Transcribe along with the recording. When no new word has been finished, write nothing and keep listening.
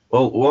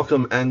Well,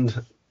 welcome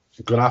and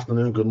good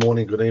afternoon, good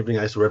morning, good evening,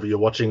 as wherever you're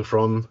watching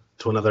from,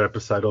 to another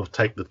episode of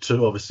Take the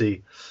Two.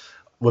 Obviously,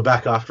 we're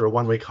back after a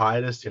 1 week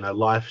hiatus.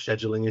 Life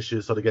scheduling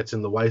issues sort of gets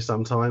in the way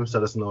sometimes, so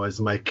it doesn't always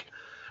make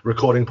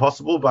recording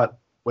possible, but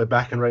we're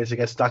back and ready to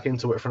get stuck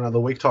into it for another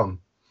week,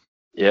 Tom.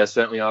 Yeah,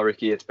 certainly are,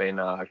 Ricky. It's been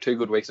 2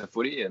 good weeks of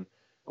footy, and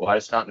while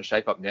it's starting to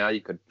shape up now,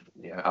 you could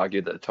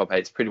argue that the top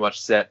eight's pretty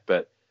much set,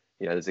 but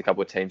there's a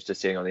couple of teams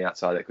just sitting on the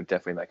outside that could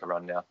definitely make a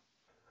run now.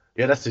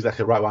 Yeah, that's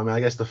exactly right. Well, I mean,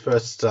 I guess the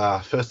first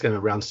game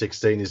of round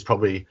 16 is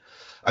probably,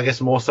 I guess,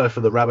 more so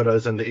for the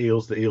Rabbitohs and the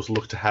Eels. The Eels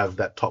look to have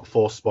that top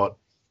four spot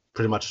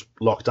pretty much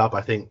locked up.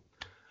 I think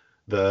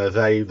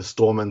the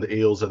Storm and the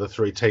Eels are the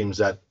three teams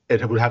that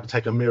it would have to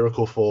take a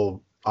miracle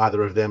for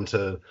either of them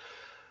to,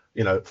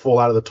 fall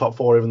out of the top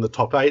four, even the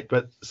top eight.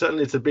 But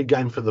certainly it's a big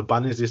game for the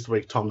Bunnies this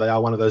week, Tom. They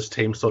are one of those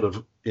teams sort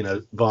of,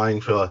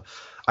 vying for,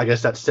 I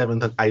guess, that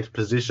seventh and eighth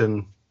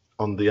position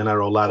on the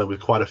NRL ladder with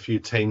quite a few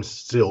teams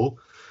still.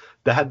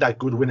 They had that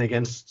good win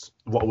against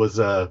what was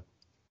a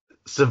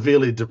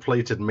severely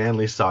depleted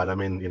Manly side. I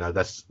mean,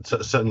 that's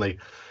certainly,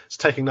 it's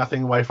taking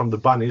nothing away from the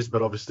Bunnies,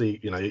 but obviously,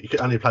 you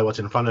can only play what's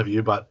in front of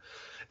you. But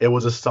it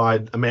was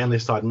a Manly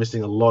side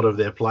missing a lot of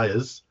their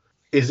players.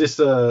 Is this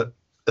a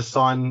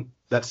sign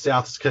that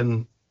Souths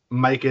can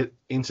make it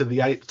into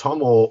the eight,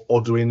 Tom,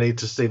 or do we need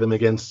to see them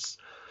against,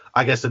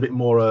 I guess, a bit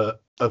more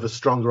of a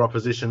stronger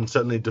opposition,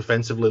 certainly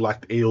defensively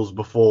like the Eels,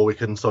 before we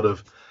can sort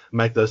of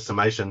make those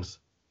summations?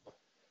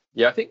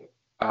 Yeah, I think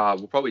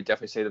we'll probably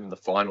definitely see them in the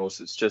finals.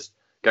 It's just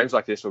games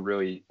like this will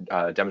really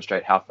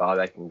demonstrate how far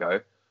they can go.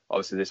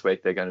 Obviously, this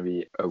week they're going to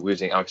be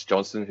losing Alex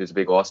Johnson, who's a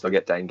big loss. They'll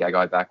get Dane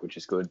Gagai back, which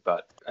is good.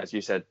 But as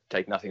you said,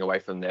 take nothing away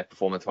from their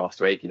performance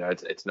last week.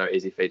 It's no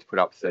easy feat to put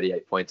up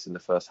 38 points in the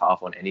first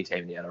half on any team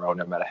in the NRL,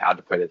 no matter how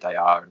depleted they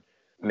are. And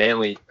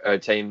Manly are a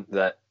team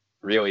that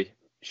really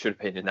should have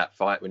been in that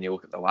fight when you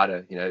look at the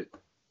ladder.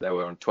 They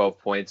were on 12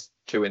 points,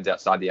 2 wins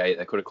outside the 8.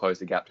 They could have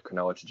closed the gap to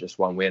Cronulla to just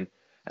 1 win.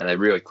 And they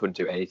really couldn't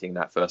do anything in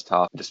that first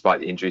half,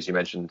 despite the injuries you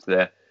mentioned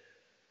there.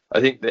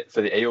 I think that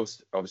for the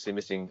Eels, obviously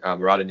missing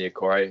Murata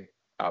Niokore,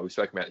 we've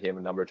spoken about him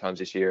a number of times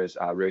this year as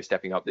really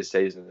stepping up this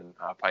season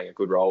and playing a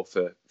good role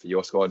for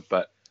your squad.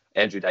 But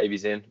Andrew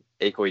Davies in,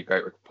 equally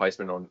great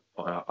replacement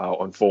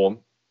on form.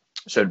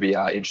 So it'd be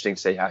interesting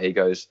to see how he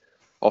goes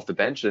off the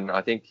bench. And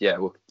I think,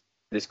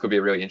 this could be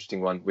a really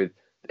interesting one with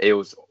the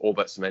Eels all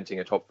but cementing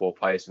a top 4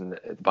 place and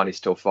the Bunnies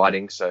still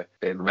fighting. So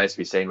it remains to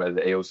be seen whether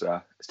the Eels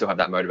still have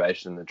that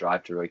motivation and the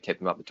drive to really keep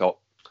them up the top.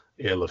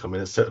 Yeah, look, I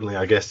mean, it's certainly,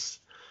 I guess,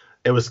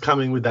 it was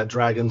coming with that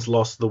Dragons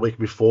loss the week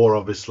before,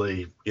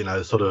 obviously,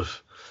 sort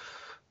of,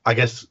 I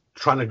guess,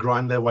 trying to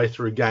grind their way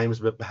through games,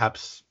 but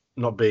perhaps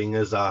not being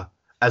as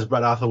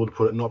Brad Arthur would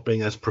put it, not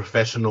being as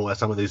professional as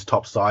some of these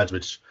top sides,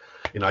 which,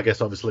 I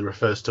guess obviously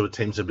refers to a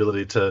team's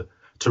ability to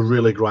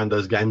really grind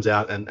those games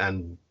out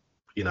and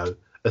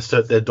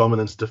assert their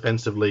dominance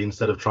defensively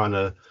instead of trying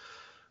to,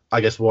 I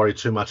guess, worry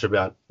too much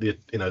about the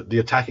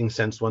attacking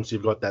sense once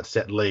you've got that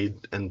set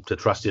lead and to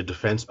trust your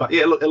defense. But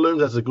yeah, look, it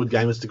looms as a good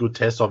game. It's a good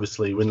test.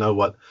 Obviously, we know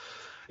what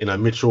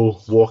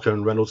Mitchell, Walker,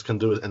 and Reynolds can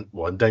do,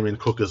 and Damien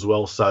Cook as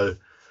well. So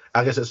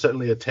I guess it's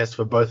certainly a test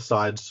for both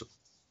sides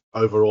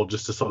overall,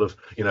 just to sort of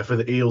for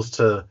the Eels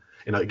to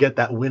get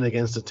that win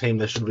against a team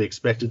they should be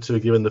expected to,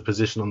 given the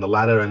position on the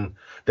ladder, and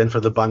then for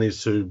the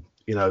Bunnies who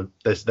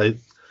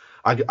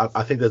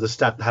I think there's a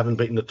stat that haven't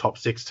beaten the top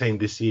 16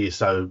 this year,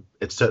 so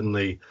it's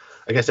certainly,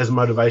 I guess, there's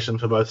motivation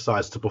for both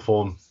sides to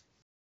perform.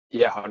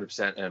 Yeah,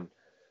 100%. And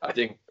I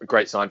think a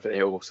great sign for the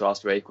Eels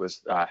last week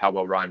was how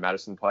well Ryan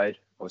Madison played.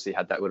 Obviously, he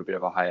had that little bit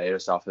of a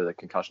hiatus after the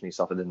concussion he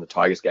suffered in the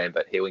Tigers game,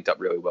 but he linked up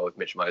really well with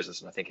Mitch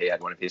Moses, and I think he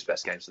had one of his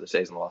best games of the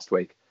season last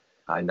week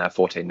in that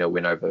 14-0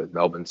 win over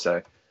Melbourne.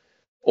 So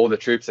all the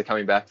troops are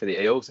coming back for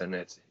the Eels, and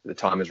the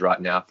time is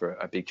right now for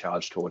a big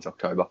charge towards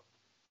October.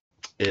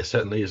 Yeah,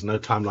 certainly is no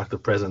time like the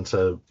present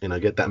to,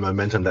 get that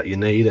momentum that you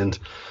need. And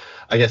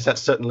I guess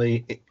that's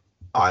certainly,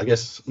 I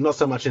guess, not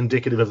so much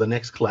indicative of the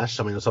next clash.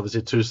 I mean, it's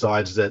obviously two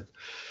sides that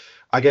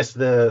I guess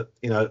they've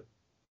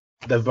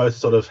both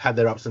sort of had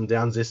their ups and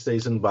downs this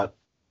season, but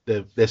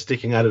they're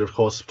sticking at it, of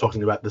course,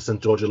 talking about the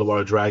St. George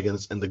Illawarra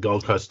Dragons and the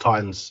Gold Coast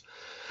Titans,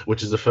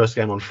 which is the first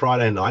game on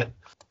Friday night.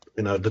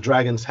 The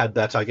Dragons had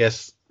that, I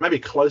guess, maybe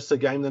closer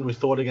game than we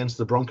thought against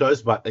the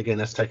Broncos, but again,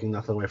 that's taking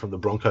nothing away from the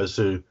Broncos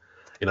who,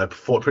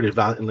 fought pretty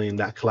valiantly in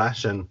that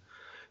clash. And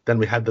then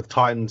we had the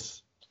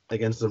Titans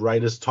against the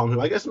Raiders, Tom, who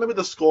I guess maybe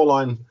the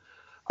scoreline,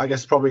 I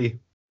guess probably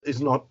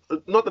is not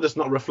that it's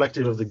not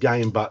reflective of the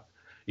game, but,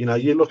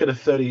 you look at a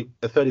 36-16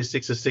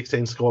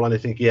 scoreline, you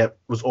think, yeah, it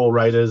was all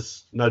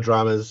Raiders, no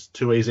dramas,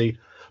 too easy.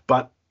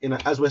 But,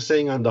 as we're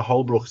seeing under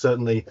Holbrook,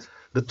 certainly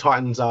the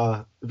Titans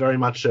are very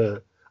much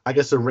a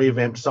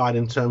revamped side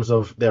in terms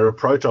of their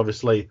approach.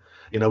 Obviously,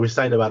 we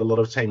say it about a lot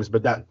of teams,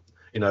 but that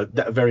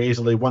very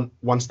easily,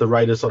 once the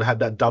Raiders sort of had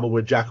that double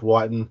with Jack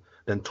White and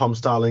then Tom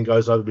Starling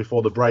goes over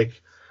before the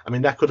break, I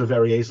mean, that could have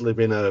very easily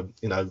been a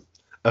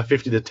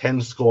 50-10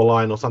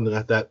 scoreline or something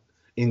like that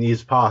in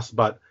years past,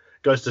 but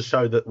goes to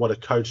show that what a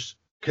coach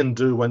can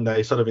do when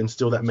they sort of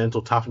instill that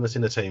mental toughness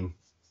in a team.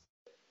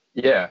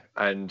 Yeah,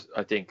 and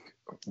I think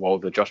while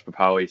the Josh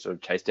Papali sort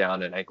of chased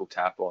down an ankle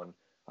tap on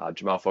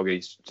Jamal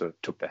Fogarty sort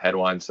of took the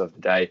headlines of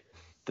the day,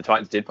 the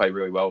Titans did play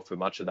really well for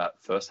much of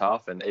that first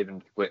half and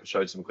even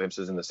showed some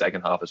glimpses in the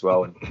second half as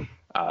well. And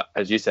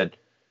as you said,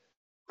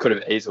 could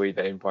have easily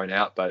been blown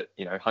out, but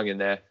hung in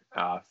there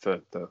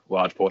for the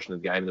large portion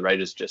of the game. The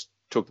Raiders just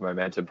took the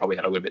momentum, probably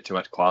had a little bit too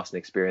much class and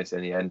experience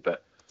in the end,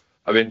 but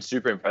I've been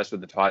super impressed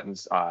with the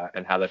Titans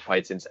and how they've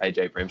played since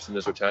AJ Brimson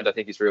has returned. I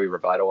think he's really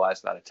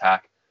revitalized that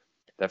attack.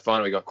 They've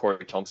finally got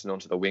Corey Thompson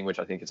onto the wing, which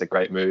I think is a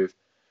great move.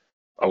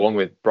 Along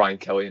with Brian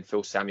Kelly and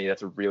Phil Sammy,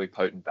 that's a really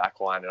potent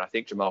backline. And I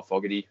think Jamal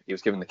Fogarty, he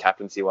was given the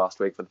captaincy last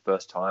week for the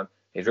first time.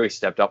 He's really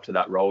stepped up to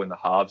that role in the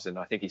halves, and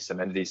I think he's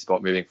cemented his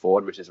spot moving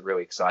forward, which is a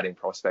really exciting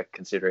prospect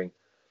considering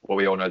what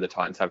we all know the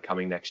Titans have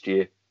coming next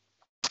year.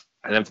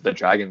 And then for the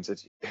Dragons,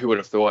 who would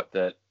have thought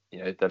that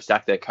they've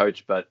sacked their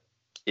coach, but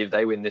if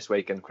they win this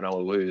week and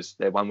Cronulla lose,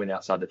 they're one win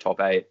outside the top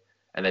 8,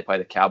 and they play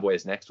the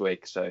Cowboys next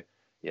week. So,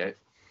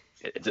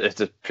 it's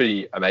a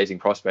pretty amazing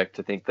prospect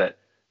to think that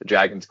the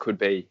Dragons could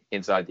be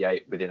inside the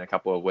 8 within a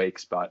couple of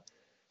weeks, but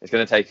it's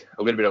going to take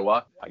a little bit of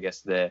luck. I guess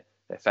their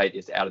fate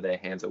is out of their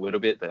hands a little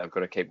bit. They've got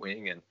to keep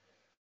winning, and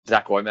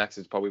Zach Lomax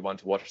is probably one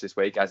to watch this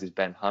week, as is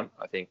Ben Hunt.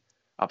 I think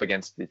up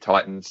against the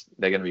Titans,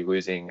 they're going to be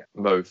losing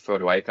Mo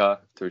Fotuaika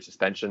through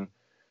suspension.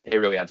 He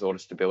really adds a lot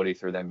of stability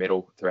through their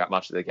middle throughout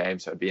much of the game,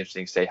 so it'd be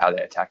interesting to see how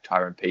they attack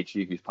Tyrone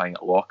Peachey, who's playing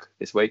at lock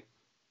this week.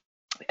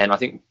 And I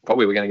think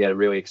probably we're going to get a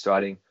really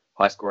exciting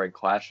high-scoring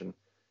clash, and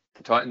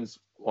the Titans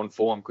on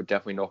form could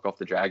definitely knock off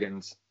the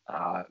Dragons,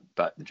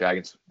 but the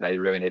Dragons, they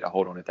really need to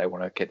hold on if they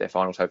want to keep their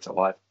finals hopes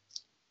alive.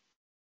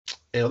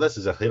 Yeah, well, that's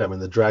exactly it. I mean,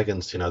 the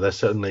Dragons, they're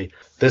certainly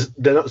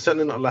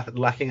not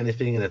lacking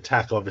anything in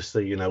attack.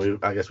 Obviously,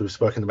 I guess we've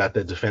spoken about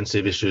their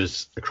defensive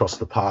issues across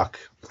the park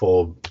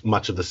for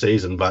much of the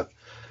season, but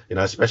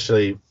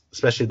especially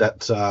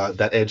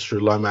that edge through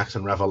Lomax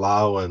and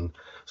Ravalawa, and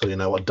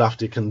so what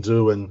Dufty can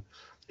do, and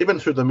even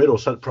through the middle.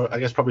 So I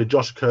guess probably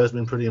Josh Kerr's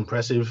been pretty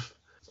impressive,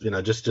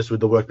 just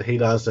with the work that he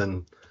does,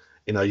 and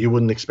you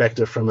wouldn't expect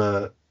it from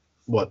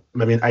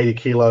maybe an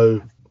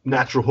 80-kilo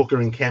natural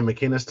hooker in Cam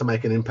McInnes to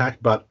make an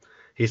impact, but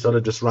he sort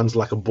of just runs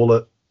like a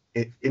bullet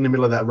in the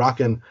middle of that ruck,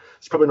 and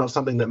it's probably not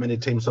something that many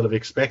teams sort of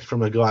expect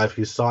from a guy of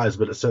his size,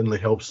 but it certainly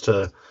helps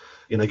to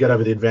get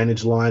over the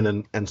advantage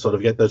line and sort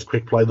of get those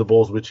quick play the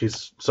balls, which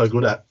he's so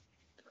good at.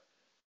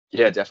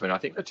 Yeah, definitely. I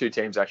think the two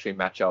teams actually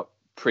match up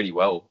pretty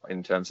well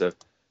in terms of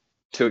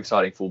two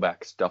exciting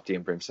fullbacks, Dufty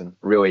and Brimson,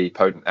 really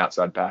potent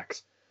outside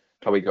backs.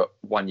 Probably got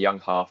one young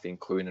half in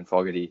Clune and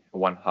Fogarty,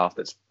 and one half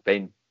that's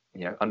been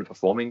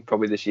underperforming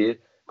probably this year,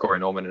 Corey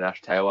Norman and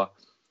Ash Taylor.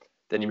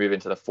 Then you move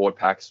into the forward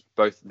packs,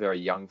 both very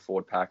young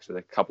forward packs with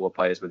a couple of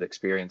players with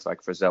experience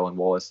like Frizzell and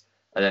Wallace,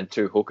 and then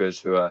two hookers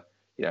who are,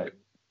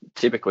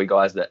 typically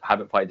guys that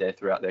haven't played there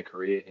throughout their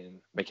career in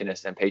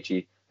McInnes and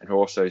Peachey, and who are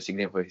also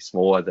significantly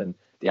smaller than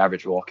the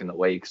average lock in the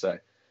league. So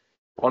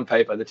on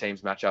paper, the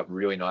teams match up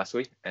really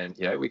nicely, and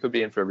we could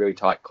be in for a really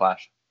tight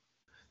clash.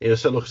 Yeah,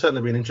 so look,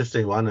 certainly be an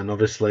interesting one, and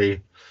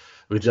obviously,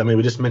 we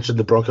just mentioned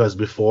the Broncos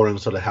before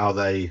and sort of how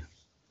they,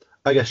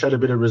 I guess, showed a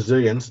bit of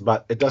resilience,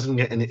 but it doesn't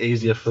get any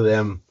easier for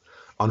them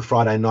on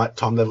Friday night,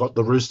 Tom. They've got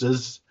the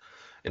Roosters.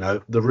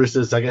 The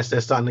Roosters, I guess they're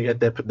starting to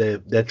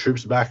get their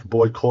troops back.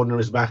 Boyd Cordner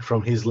is back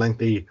from his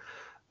lengthy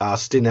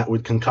stint out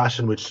with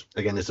concussion, which,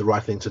 again, is the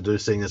right thing to do,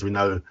 seeing as we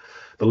know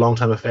the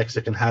long-term effects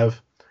it can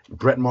have.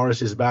 Brett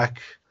Morris is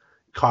back.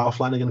 Kyle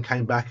Flanagan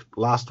came back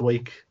last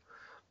week.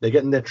 They're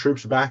getting their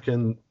troops back,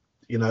 and,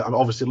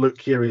 obviously Luke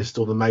Keary is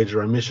still the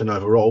major omission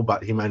overall,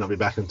 but he may not be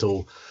back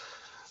until,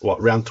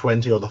 round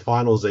 20 or the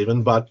finals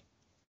even. But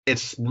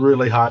it's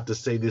really hard to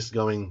see this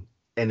going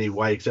any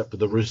way except for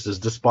the Roosters,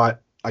 despite,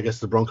 I guess,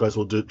 the Broncos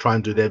will try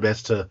and do their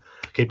best to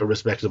keep it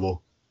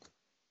respectable.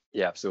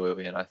 Yeah,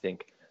 absolutely. And I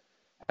think,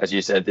 as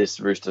you said, this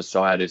Roosters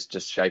side is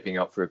just shaping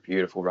up for a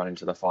beautiful run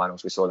into the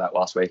finals. We saw that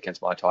last week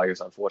against my Tigers.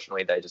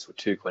 Unfortunately, they just were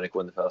too clinical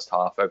in the first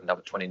half, opened up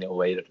a 20-0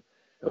 lead. It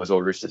was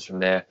all Roosters from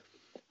there.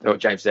 I thought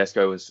James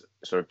Tedesco was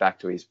sort of back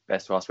to his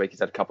best last week. He's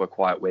had a couple of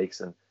quiet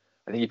weeks, and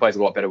I think he plays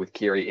a lot better with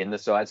Keary in the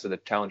side. So the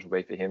challenge will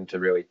be for him to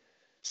really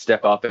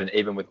step up, and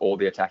even with all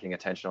the attacking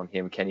attention on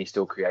him, can he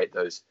still create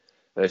those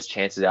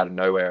chances out of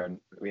nowhere? And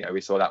we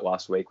saw that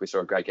last week. We saw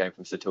a great game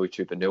from Satui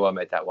Tupanua,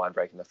 made that line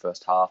break in the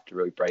first half to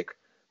really break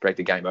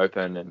the game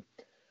open. And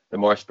the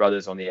Morris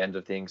brothers on the end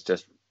of things,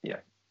 just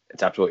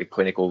it's absolutely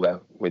clinical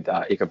with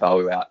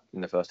Ikabalu out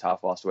in the first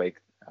half last week.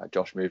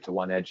 Josh moved to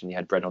one edge, and you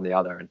had Brett on the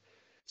other. And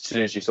as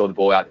soon as you saw the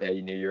ball out there,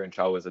 you knew you were in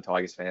trouble as a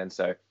Tigers fan.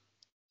 So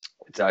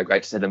it's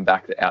great to see them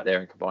back out there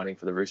and combining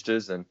for the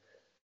Roosters. And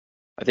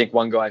I think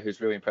one guy who's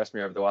really impressed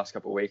me over the last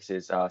couple of weeks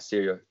is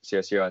Siosio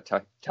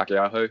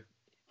Takiaho.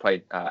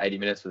 Played 80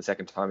 minutes for the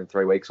second time in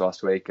 3 weeks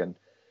last week, and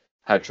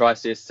had a try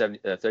assist,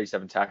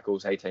 37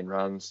 tackles, 18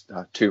 runs,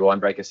 2 line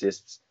break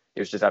assists.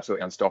 He was just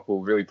absolutely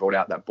unstoppable, really brought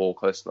out that ball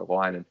close to the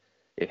line. And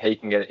if he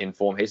can get it in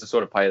form, he's the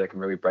sort of player that can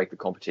really break the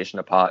competition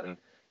apart and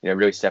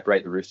really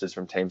separate the Roosters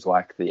from teams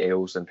like the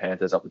Eels and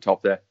Panthers up the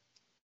top there.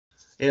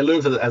 Yeah,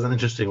 looms as an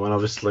interesting one.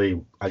 Obviously,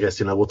 I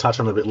guess, we'll touch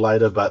on it a bit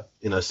later, but,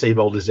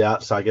 Seabold is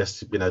out. So I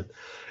guess,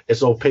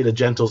 it's all Peter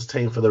Gentle's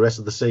team for the rest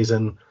of the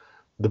season.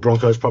 The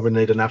Broncos probably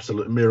need an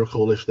absolute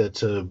miracle if they're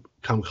to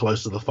come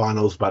close to the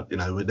finals, but,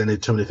 they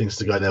need too many things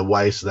to go their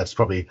way. So that's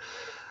probably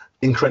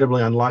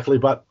incredibly unlikely.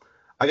 But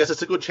I guess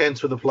it's a good chance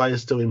for the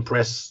players to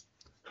impress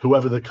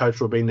whoever the coach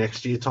will be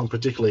next year, Tom,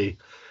 particularly,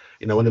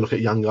 when you look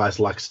at young guys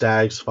like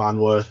Staggs,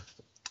 Farnworth,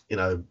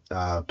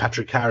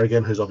 Patrick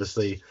Carrigan, who's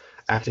obviously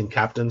acting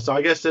captain. So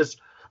I guess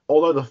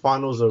although the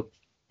finals are,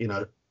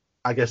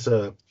 I guess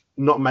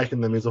not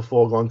making them is a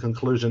foregone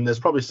conclusion, there's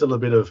probably still a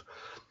bit of,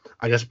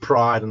 I guess,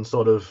 pride and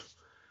sort of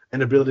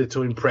an ability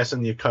to impress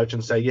on your coach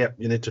and say, yep,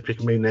 you need to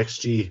pick me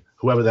next year,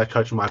 whoever that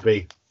coach might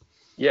be.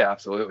 Yeah,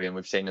 absolutely. And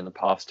we've seen in the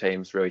past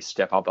teams really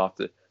step up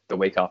after the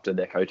week after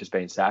their coach has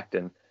been sacked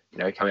and,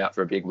 coming out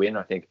for a big win.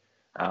 I think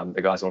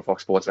the guys on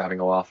Fox Sports were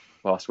having a laugh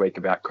last week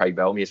about Craig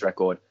Bellamy's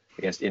record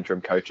against interim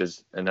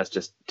coaches. And that's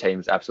just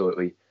teams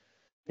absolutely,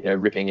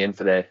 ripping in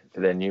for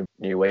their new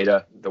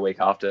leader the week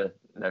after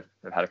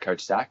they've had a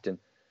coach sacked. And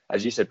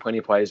as you said, plenty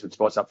of players with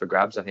spots up for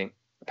grabs. I think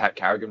Pat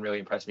Carrigan really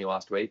impressed me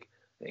last week.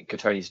 I think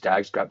Katoni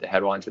Staggs grabbed the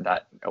headlines with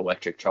that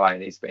electric try,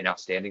 and he's been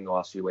outstanding the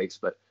last few weeks.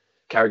 But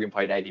Carrigan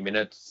played 80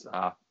 minutes,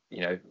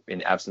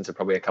 in absence of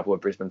probably a couple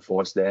of Brisbane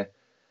forwards there.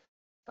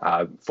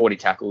 40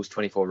 tackles,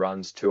 24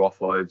 runs, 2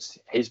 offloads.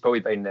 He's probably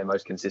been their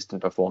most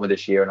consistent performer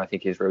this year, and I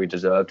think he's really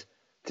deserved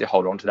to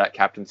hold on to that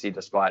captaincy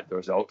despite the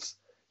results.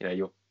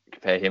 You'll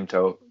compare him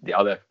to the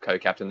other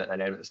co-captain that they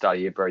named at the start of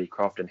the year, Brody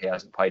Croft, and he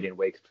hasn't played in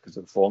weeks because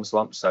of the form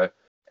slump. So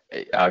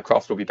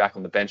Croft will be back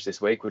on the bench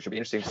this week, which will be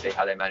interesting to see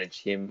how they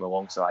manage him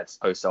alongside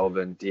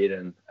O'Sullivan, Did,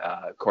 and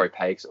Corey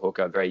Pakes at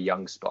hooker, a very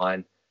young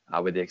spine,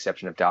 with the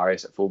exception of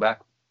Darius at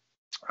fullback.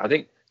 I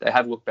think they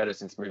have looked better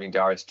since moving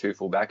Darius to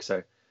fullback,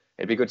 so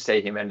it'd be good to see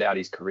him end out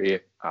his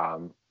career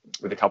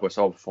with a couple of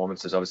solid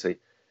performances. Obviously,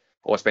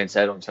 what's been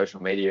said on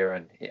social media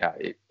and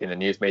in the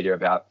news media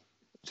about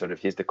sort of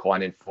his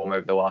decline in form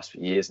over the last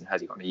few years and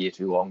has he gone a year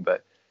too long.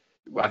 But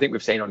I think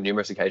we've seen on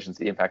numerous occasions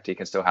the impact he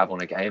can still have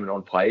on a game and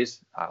on plays,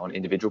 on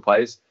individual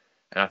plays.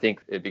 And I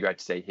think it'd be great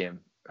to see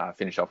him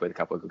finish off with a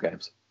couple of good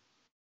games.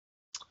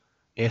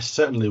 Yes,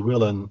 certainly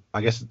will. And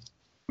I guess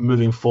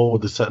moving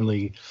forward,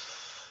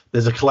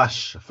 there's a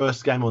clash.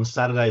 First game on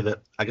Saturday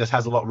that I guess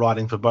has a lot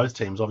riding for both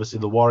teams. Obviously,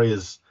 the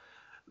Warriors,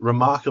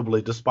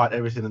 remarkably, despite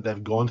everything that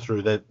they've gone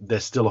through,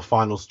 there's still a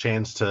finals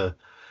chance to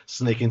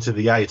sneak into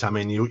the 8. I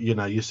mean,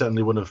 you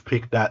certainly wouldn't have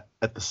picked that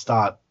at the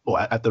start or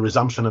at the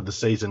resumption of the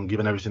season,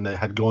 given everything they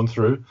had gone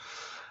through.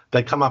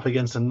 They come up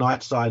against a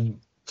Knights side,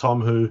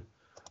 Tom, who,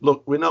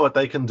 look, we know what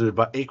they can do,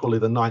 but equally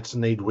the Knights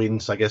need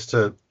wins, I guess,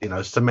 to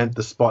cement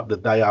the spot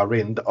that they are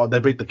in. They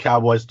beat the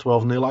Cowboys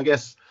 12-0. I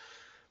guess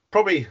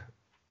probably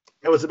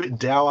it was a bit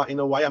dour in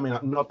a way. I mean,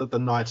 not that the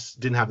Knights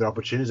didn't have their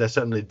opportunities. They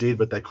certainly did,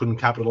 but they couldn't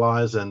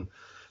capitalise and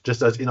just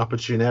those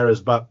inopportune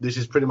errors. But this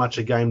is pretty much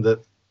a game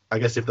that I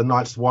guess if the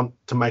Knights want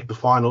to make the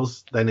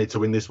finals, they need to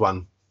win this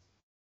one.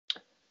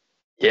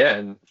 Yeah,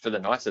 and for the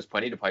Knights, there's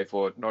plenty to play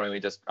for. Not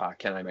only just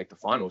can they make the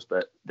finals,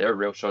 but they're a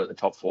real shot at the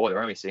top 4.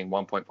 They're only sitting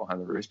 1 point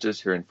behind the Roosters,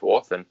 who are in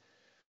 4th. And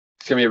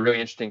it's going to be a really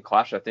interesting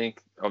clash, I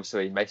think.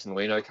 Obviously, Mason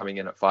Lino coming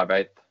in at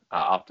 5'8"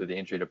 after the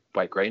injury to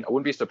Blake Green. I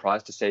wouldn't be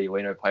surprised to see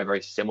Lino play a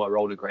very similar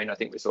role to Green. I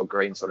think we saw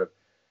Green sort of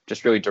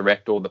just really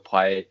direct all the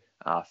play,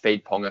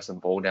 feed Ponga some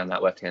ball down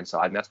that left-hand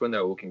side. And that's when they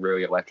were looking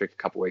really electric a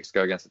couple of weeks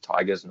ago against the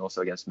Tigers and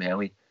also against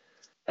Manly.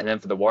 And then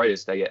for the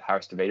Warriors, they get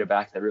Harris DeVito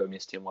back. They really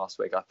missed him last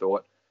week, I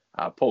thought.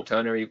 Paul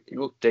Turner, he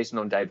looked decent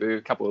on debut.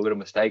 A couple of little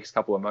mistakes, a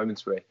couple of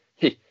moments where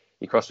he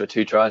crossed for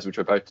 2 tries, which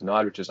were both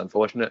denied, which is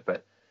unfortunate.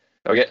 But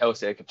they'll get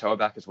Elsie Katoa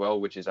back as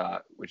well, which is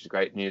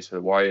great news for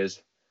the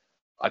Warriors.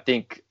 I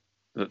think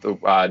that the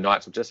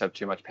Knights will just have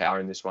too much power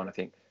in this one. I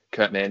think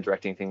Kurt Mann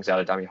directing things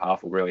out of dummy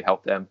half will really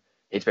help them.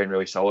 He's been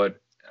really solid.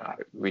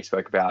 We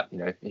spoke about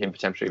him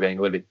potentially feeling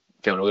a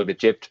little bit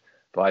gypped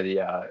by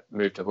the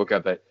move to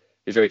hooker, but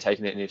he's really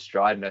taken it in his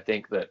stride. And I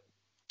think that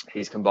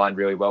he's combined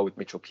really well with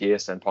Mitchell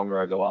Pearce and Ponga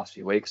over the last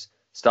few weeks.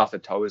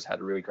 Stafford Toa's had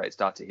a really great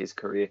start to his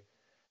career.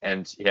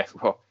 And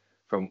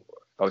from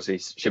obviously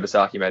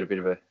Shibasaki made a bit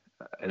of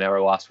an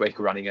error last week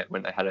running it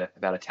when they had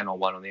about a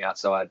 10-on-1 on the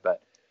outside.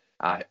 But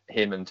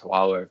him and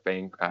Tawala have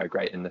been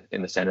great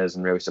in the centres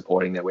and really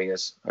supporting their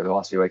wingers over the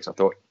last few weeks, I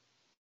thought.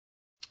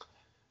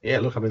 Yeah,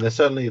 look, I mean, they're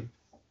certainly,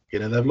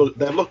 they've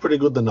looked pretty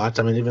good, the Knights.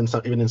 I mean, even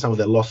in some of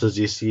their losses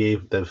this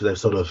year, they've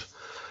sort of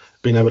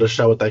been able to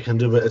show what they can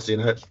do. But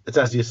it's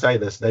as you say,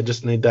 they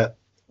just need that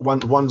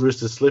one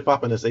Rooster slip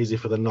up, and it's easy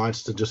for the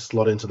Knights to just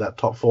slot into that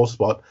top 4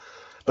 spot.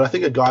 But I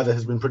think a guy that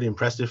has been pretty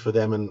impressive for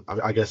them, and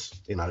I guess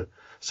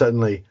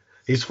certainly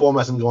his form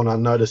hasn't gone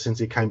unnoticed since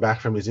he came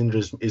back from his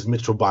injuries, is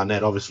Mitchell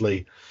Barnett.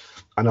 Obviously,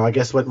 I know. I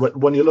guess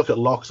when you look at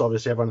locks,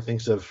 obviously everyone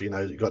thinks of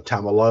you've got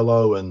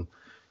Taumalolo and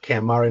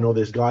Cam Murray and all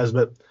these guys,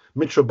 but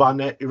Mitchell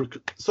Barnett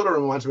sort of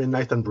reminds me of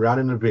Nathan Brown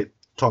in a bit,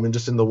 Tom, and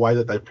just in the way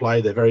that they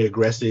play. They're very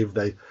aggressive.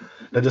 They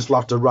just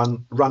love to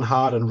run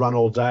hard and run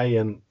all day,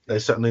 and they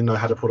certainly know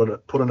how to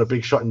put on a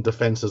big shot in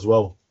defence as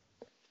well.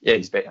 Yeah,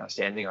 he's been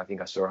outstanding. I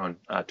think I saw on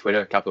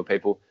Twitter a couple of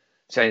people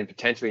saying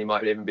potentially he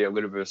might even be a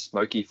little bit of a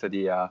smoky for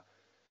the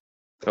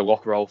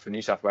lock roll for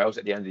New South Wales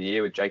at the end of the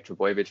year, with Jake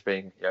Trbojevic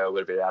being a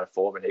little bit out of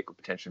form, and he could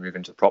potentially move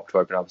into the prop to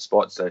open up a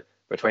spot. So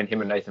between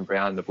him and Nathan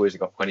Brown, the Blues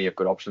have got plenty of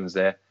good options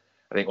there.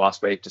 I think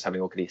last week, just having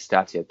a look at his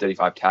stats, he had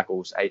 35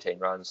 tackles, 18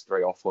 runs,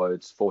 3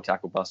 offloads, 4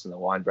 tackle busts in the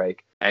line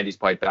break, and he's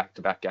played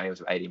back-to-back games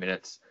of 80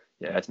 minutes.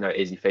 That's no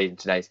easy feat in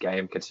today's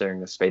game,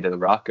 considering the speed of the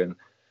ruck, and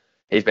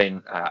he's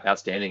been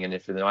outstanding. And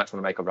if the Knights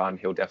want to make a run,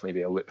 he'll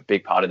definitely be a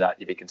big part of that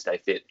if he can stay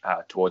fit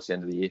towards the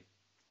end of the year.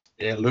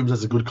 Yeah, looms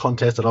as a good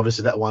contest, and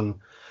obviously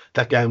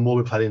that game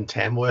will be played in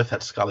Tamworth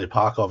at Scully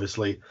Park,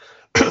 obviously.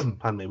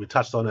 Pardon me, we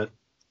touched on it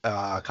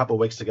a couple of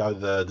weeks ago.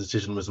 The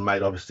decision was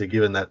made, obviously,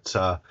 given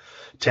that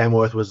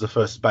Tamworth was the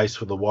first base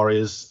for the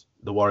Warriors.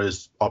 The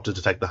Warriors opted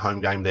to take the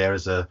home game there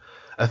as a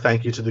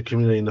thank you to the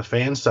community and the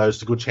fans. So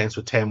it's a good chance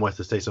for Tamworth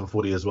to see some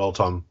footy as well,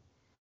 Tom.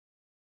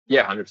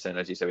 Yeah, 100%.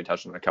 As you said, we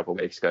touched on it a couple of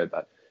weeks ago,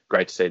 but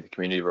great to see the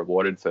community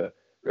rewarded for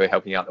really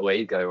helping out the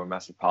league. They were a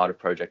massive part of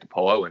Project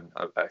Apollo, and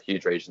a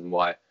huge reason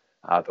why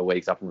the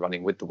league's up and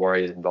running with the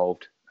Warriors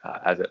involved,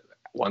 as at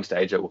one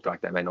stage it looked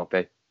like they may not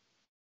be.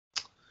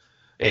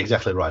 Yeah,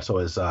 exactly right. It's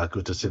always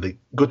good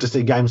to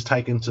see games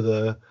taken to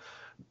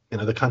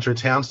the country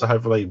towns. So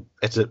hopefully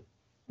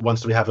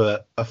once we have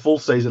a full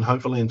season,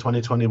 hopefully in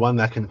 2021,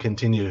 that can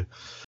continue.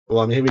 Well,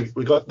 I mean,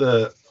 we got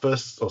the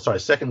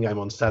second game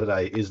on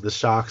Saturday is the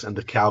Sharks and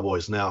the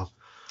Cowboys. Now,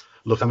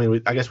 look, I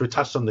mean, I guess we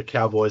touched on the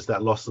Cowboys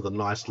that lost to the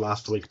Knights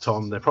last week,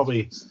 Tom. They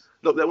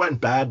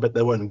weren't bad, but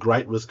they weren't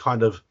great. It was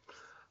kind of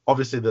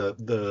obviously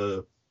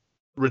the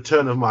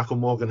return of Michael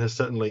Morgan has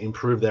certainly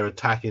improved their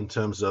attack in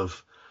terms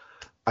of,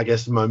 I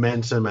guess,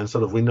 momentum, and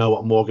sort of we know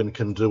what Morgan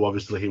can do.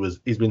 Obviously,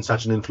 he's been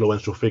such an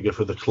influential figure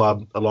for the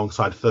club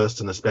alongside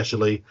Thurston,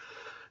 especially.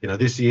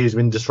 This year he's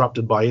been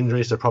disrupted by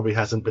injury, so probably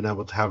hasn't been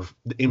able to have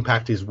the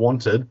impact he's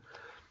wanted.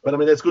 But I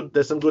mean,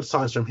 there's some good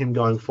signs from him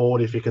going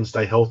forward if he can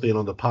stay healthy and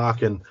on the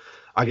park, and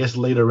I guess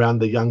lead around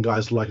the young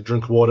guys like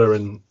Drinkwater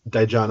and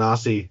Dejan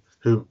Arce,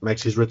 who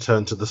makes his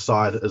return to the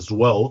side as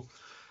well.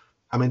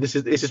 I mean, this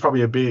is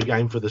probably a bigger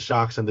game for the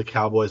Sharks and the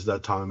Cowboys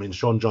that time. I mean,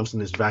 Sean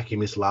Johnson is back. He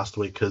missed last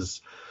week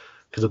because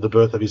of the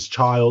birth of his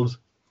child,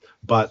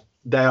 but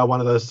they are one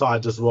of those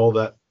sides as well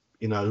that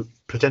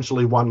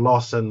potentially one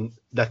loss, and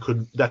that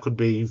could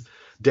be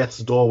death's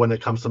door when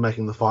it comes to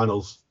making the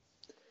finals.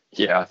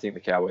 Yeah, I think the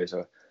Cowboys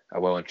are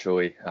well and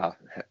truly a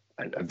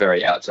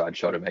very outside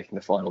shot at making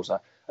the finals. I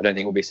don't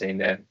think we'll be seeing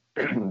them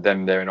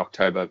there in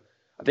October.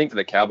 I think for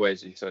the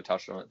Cowboys, you sort of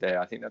touched on it there,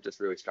 I think they've just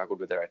really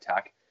struggled with their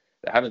attack.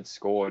 They haven't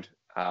scored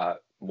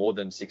more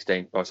than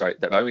 16. Oh, sorry,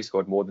 they've only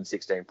scored more than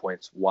 16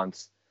 points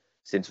once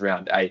since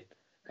round 8.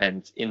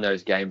 And in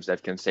those games,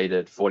 they've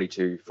conceded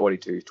 42,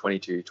 22,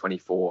 22,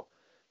 24,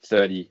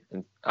 30,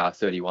 and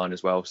 31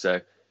 as well.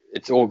 So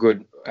it's all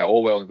good,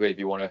 all well and good if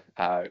you want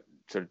to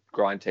sort of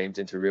grind teams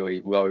into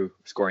really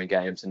low-scoring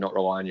games and not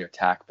rely on your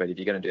attack. But if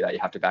you're going to do that, you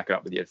have to back it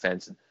up with your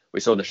defense. And we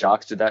saw the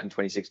Sharks did that in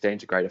 2016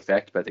 to great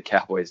effect, but the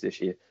Cowboys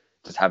this year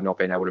just have not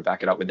been able to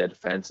back it up with their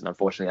defense, and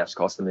unfortunately that's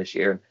cost them this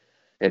year. And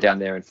they're down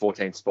there in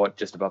 14th spot,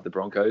 just above the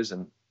Broncos,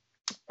 and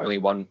only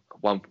one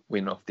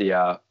win off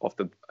the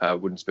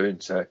wooden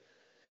spoon. So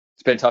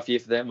it's been a tough year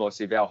for them.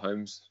 Obviously, Val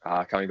Holmes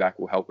coming back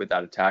will help with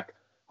that attack.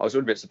 I was a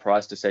little bit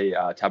surprised to see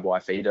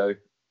Tabuai Fido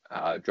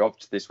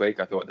dropped this week.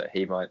 I thought that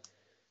he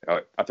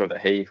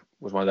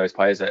was one of those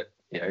players that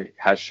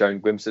has shown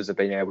glimpses of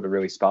being able to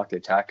really spark the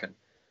attack and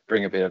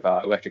bring a bit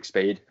of electric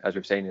speed, as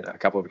we've seen in a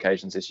couple of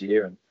occasions this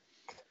year. And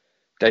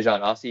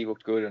Dejan Arce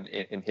looked good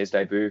in his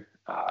debut.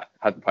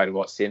 Hasn't played a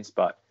lot since,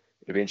 but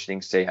it'll be interesting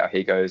to see how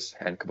he goes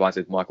and combines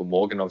with Michael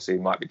Morgan. Obviously, he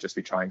might be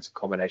trying some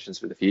combinations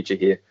for the future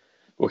here,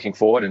 looking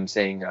forward and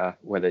seeing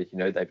whether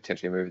they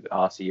potentially move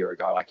Arce or a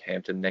guy like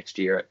Hampton next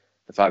year at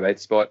the 5/8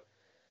 spot.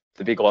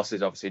 The big loss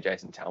is obviously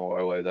Jason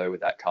Taumalolo, though,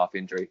 with that calf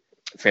injury.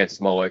 Francis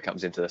Molo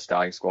comes into the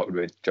starting squad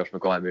with Josh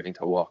Maguire moving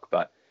to lock,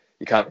 but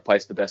you can't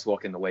replace the best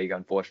lock in the league,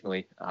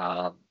 unfortunately.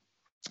 And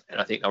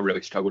I think they'll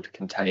really struggle to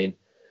contain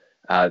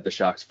the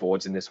Sharks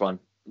forwards in this one.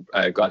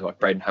 Guys like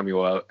Braden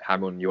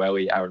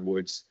Hamunueli, Aaron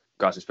Woods,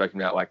 guys we've spoken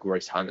about like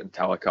Royce Hunt and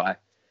Talakai.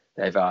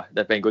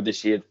 They've been good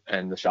this year,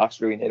 and the Sharks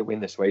really need a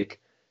win this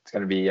week. It's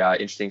going to be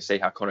interesting to see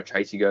how Connor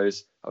Tracy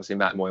goes. Obviously,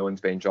 Matt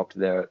Moylan's been dropped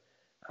there,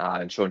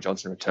 and Sean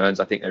Johnson returns.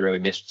 I think they really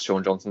missed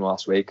Sean Johnson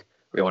last week.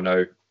 We all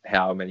know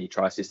how many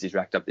try assists he's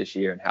racked up this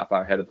year and how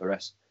far ahead of the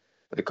rest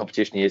of the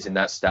competition he is in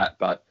that stat.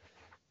 But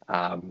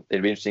it'll be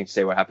interesting to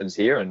see what happens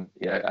here. And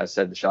as I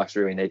said, the Sharks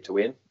really need to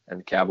win, and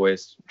the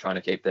Cowboys trying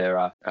to keep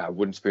their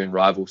wooden spoon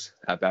rivals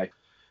at bay.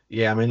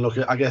 Yeah, I mean, look,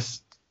 I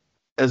guess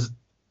as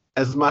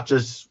much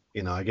as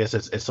I guess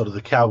it's sort of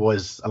the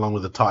Cowboys along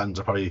with the Titans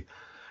are probably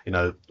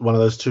one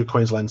of those two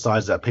Queensland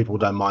sides that people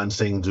don't mind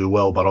seeing do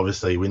well, but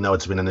obviously we know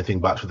it's been anything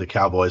but for the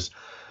Cowboys.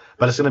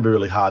 But it's going to be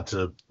really hard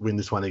to win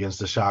this one against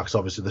the Sharks.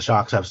 Obviously, the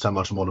Sharks have so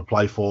much more to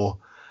play for.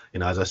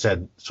 As I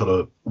said, sort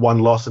of one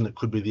loss and it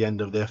could be the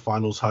end of their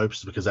finals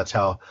hopes, because that's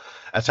how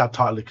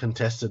tightly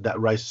contested that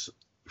race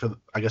for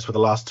the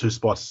last two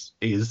spots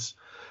is.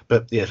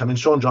 But yeah, I mean,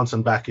 Sean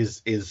Johnson back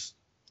is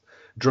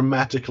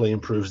dramatically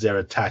improves their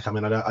attack. I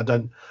mean, I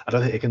don't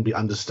think it can be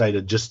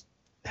understated just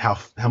how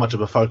much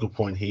of a focal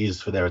point he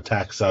is for their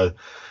attack. So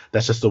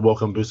that's just a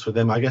welcome boost for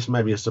them. I guess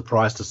maybe a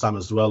surprise to some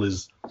as well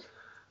is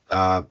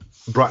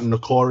Brighton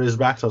Nakora is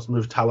back, so it's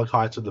moved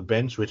Talakai to the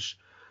bench, which,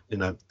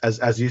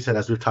 as you said,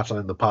 as we've touched on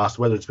in the past,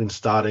 whether it's been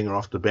starting or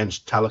off the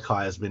bench,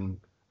 Talakai has been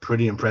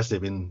pretty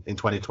impressive in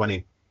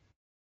 2020.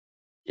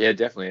 Yeah,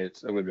 definitely.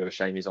 It's a little bit of a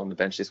shame he's on the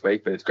bench this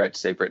week, but it's great to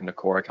see Britain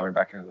Nakora coming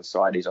back into the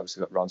side. He's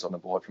obviously got runs on the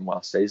board from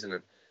last season,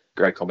 and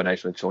great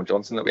combination with Sean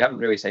Johnson that we haven't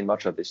really seen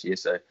much of this year.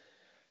 So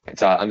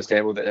it's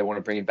understandable that they want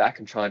to bring him back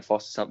and try and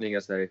foster something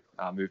as they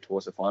move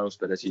towards the finals.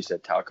 But as you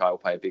said, Talakai will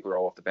play a big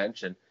role off the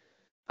bench, and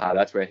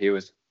that's where he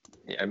was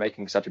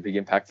making such a big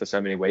impact for so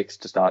many weeks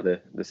to start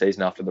the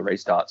season after the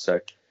restart.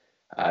 So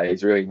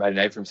he's really made a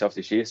name for himself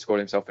this year, scored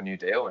himself a new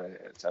deal, and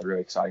it's a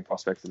really exciting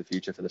prospect for the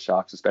future for the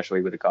Sharks,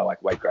 especially with a guy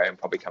like Wade Graham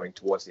probably coming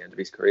towards the end of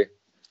his career.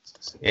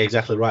 Yeah,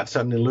 exactly right.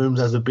 Certainly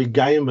looms as a big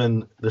game,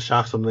 and the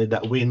Sharks will need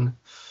that win.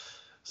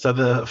 So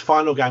the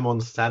final game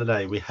on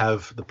Saturday, we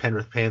have the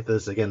Penrith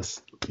Panthers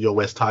against your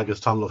West Tigers.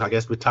 Tom, look, I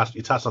guess you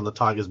touched on the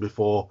Tigers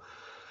before.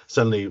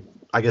 Certainly,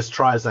 I guess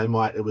try as they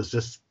might, it was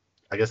just,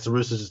 I guess the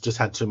Roosters just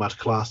had too much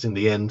class in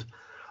the end.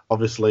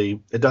 Obviously,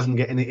 it doesn't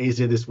get any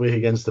easier this week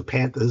against the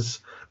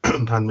Panthers,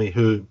 pardon me,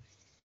 who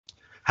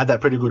had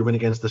that pretty good win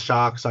against the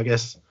Sharks. I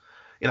guess,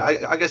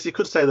 I guess you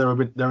could say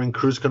they're in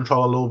cruise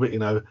control a little bit.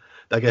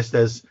 I guess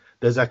there's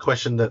that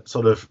question that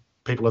sort of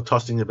people are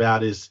tossing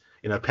about is,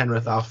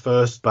 Penrith are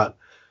first, but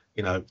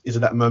is it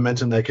that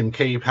momentum they can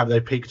keep? Have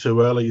they peaked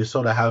too early? You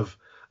sort of have,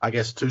 I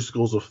guess, two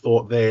schools of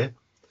thought there.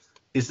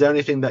 Is there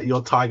anything that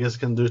your Tigers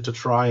can do to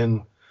try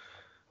and,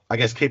 I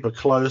guess, keep it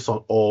close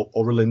or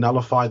really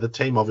nullify the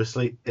team?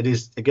 Obviously,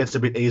 it gets a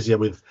bit easier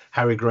with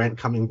Harry Grant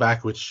coming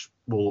back, which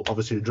will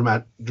obviously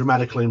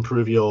dramatically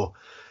improve your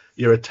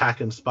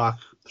attack and spark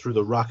through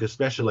the ruck,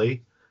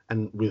 especially.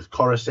 And with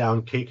Coruscant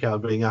and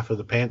Kikau being out for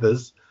the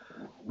Panthers,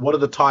 what do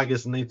the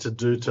Tigers need to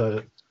do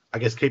to, I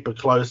guess, keep it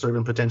close or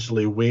even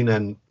potentially win?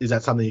 And is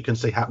that something you can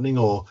see happening,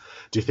 or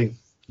do you think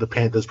the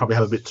Panthers probably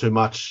have a bit too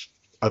much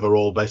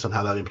overall based on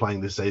how they've been playing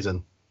this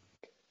season?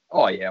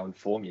 Oh yeah, on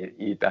form,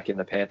 you back in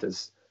the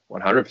Panthers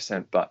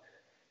 100%. But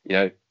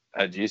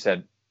as you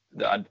said,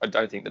 I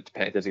don't think that the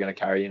Panthers are going to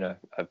carry a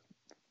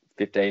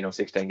 15 or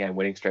 16 game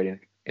winning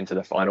streak into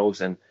the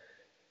finals, and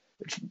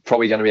it's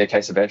probably going to be a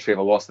case eventually of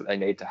a loss that they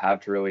need to have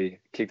to really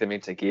kick them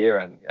into gear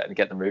and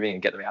get them moving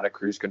and get them out of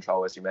cruise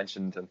control, as you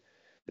mentioned. And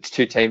it's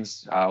two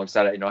teams on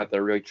Saturday night that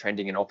are really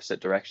trending in opposite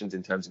directions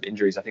in terms of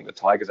injuries. I think the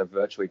Tigers are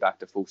virtually back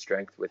to full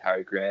strength with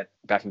Harry Grant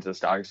back into the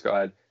starting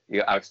squad.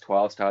 You got Alex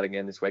Twal starting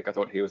again this week. I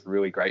thought he was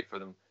really great for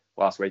them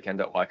last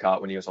weekend at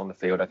Leichhardt when he was on the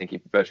field. I think he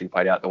virtually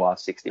played out the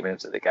last 60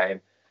 minutes of the game.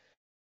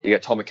 You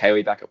got Tom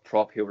McKaylee back at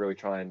prop. He'll really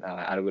try and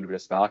add a little bit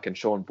of spark. And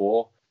Sean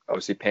Ball,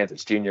 obviously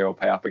Panthers Junior, will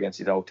pay up against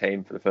his old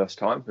team for the first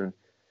time. And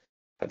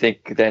I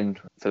think then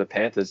for the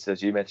Panthers,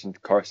 as you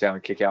mentioned, Coruscant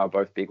and Kikau are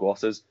both big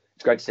losses.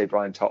 It's great to see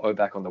Brian Toto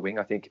back on the wing.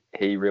 I think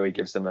he really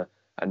gives them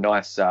a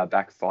nice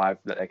back five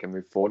that they can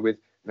move forward with.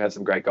 We've had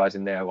some great guys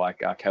in there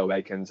like Caleb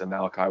Akins and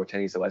Malachi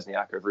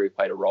Watene-Zelezniak who have really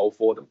played a role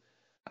for them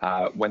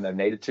when they've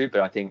needed to.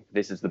 But I think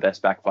this is the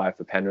best back five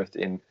for Penrith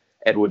in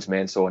Edwards,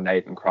 Mansour,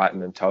 Naden,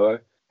 Crichton and Toho.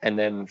 And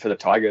then for the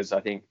Tigers,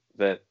 I think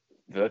that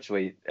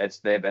virtually it's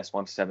their best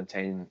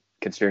 1-17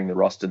 considering the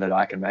roster that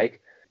I can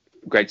make.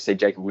 Great to see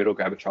Jacob Little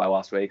grab a try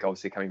last week,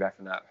 obviously coming back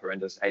from that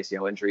horrendous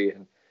ACL injury.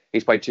 And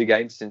he's played two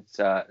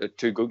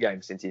good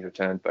games since he's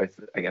returned, both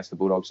against the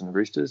Bulldogs and the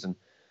Roosters. And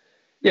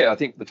yeah, I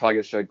think the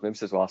Tigers showed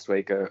glimpses last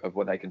week of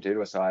what they can do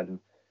to a side. And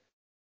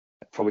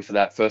probably for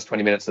that first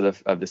 20 minutes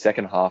of the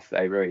second half,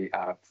 they really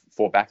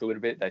fought back a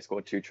little bit. They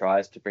scored 2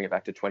 tries to bring it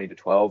back to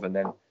 20-12, and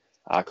then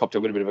copped a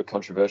little bit of a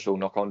controversial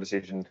knock-on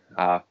decision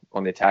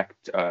on the attack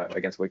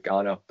against Luke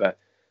Garner, but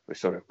we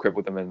sort of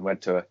crippled them and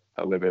went to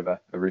a little bit of a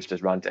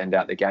Roosters run to end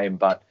out the game.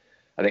 But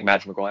I think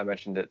Madge Maguire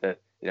mentioned that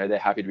they're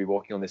happy to be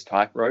walking on this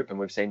tightrope, and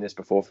we've seen this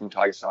before from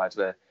Tiger sides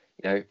where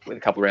with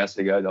a couple of rounds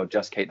to go, they'll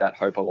just keep that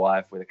hope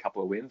alive with a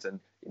couple of wins and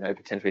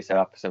potentially set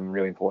up some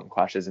really important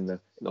clashes in the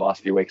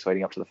last few weeks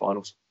leading up to the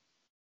finals.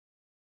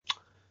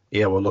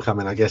 Yeah, well, look, I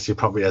mean, I guess you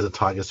probably, as a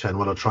Tigers fan,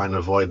 want to try and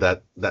avoid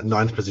that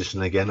ninth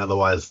position again.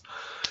 Otherwise,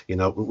 we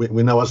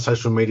know what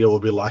social media will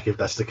be like if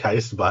that's the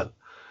case. But,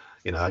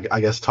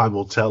 I guess time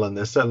will tell. And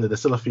there's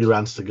still a few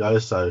rounds to go.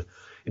 So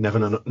you never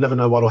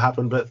know what will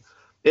happen. But,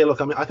 yeah,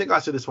 look, I mean, I think I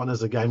see this one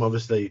as a game.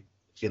 Obviously,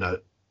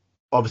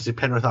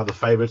 Penrith are the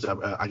favourites.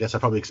 I guess I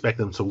probably expect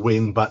them to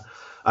win. But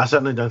I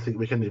certainly don't think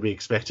we can be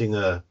expecting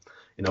a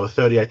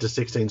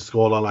 38-16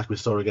 scoreline like we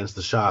saw against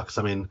the Sharks.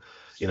 I mean,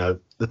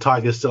 the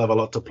Tigers still have a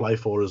lot to play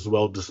for as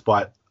well,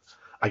 despite,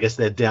 I guess,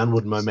 their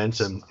downward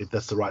momentum, if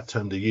that's the right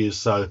term to use.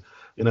 So,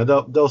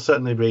 they'll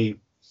certainly be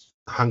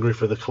hungry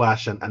for the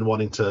clash and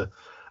wanting to,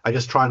 I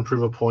guess, try and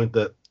prove a point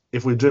that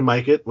if we do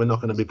make it, we're not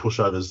going to be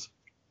pushovers.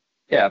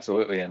 Yeah,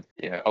 absolutely. And,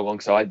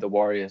 alongside the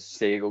Warriors,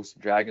 Sea Eagles,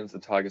 Dragons, the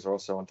Tigers are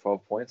also on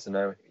 12 points.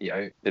 And,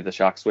 if the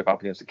Sharks whip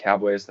up against the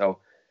Cowboys,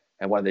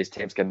 and one of these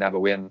teams can nab a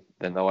win,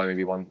 then they'll only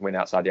be one win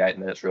outside the 8,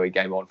 and then it's really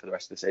game on for the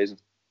rest of the season.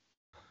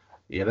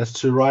 Yeah, that's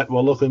too right.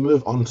 Well, look, we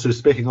move on to,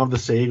 speaking of the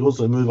Sea Eagles,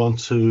 we move on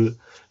to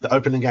the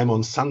opening game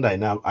on Sunday.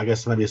 Now, I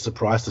guess maybe a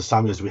surprise to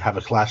some is we have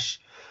a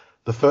clash.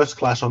 The first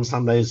clash on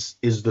Sundays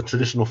is the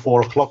traditional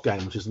 4 o'clock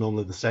game, which is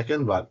normally the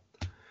second, but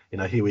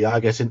here we are.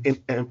 I guess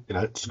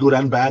it's good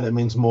and bad. It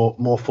means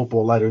more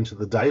football later into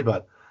the day,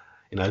 but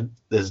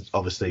there's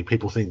obviously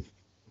people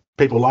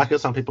like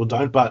it, some people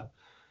don't. But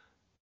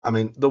I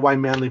mean, the way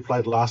Manly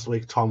played last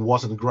week, Tom,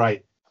 wasn't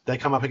great. They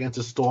come up against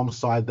a Storm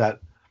side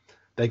that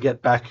they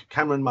get back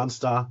Cameron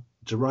Munster,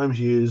 Jerome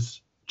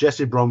Hughes,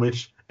 Jesse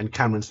Bromwich, and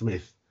Cameron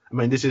Smith. I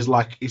mean, this is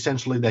like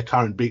essentially their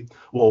current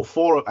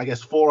four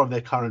of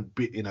their current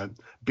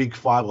big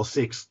 5 or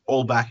 6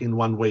 all back in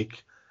 1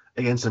 week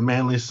against a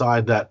Manly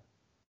side that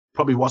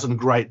probably wasn't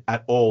great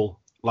at all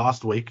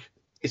last week.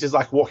 This is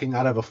like walking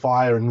out of a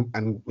fire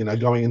and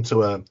going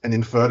into an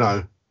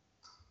inferno.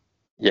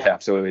 Yeah,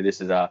 absolutely. This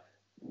is a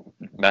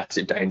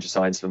massive danger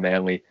signs for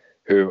Manly,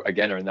 who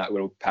again are in that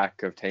little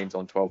pack of teams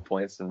on 12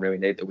 points and really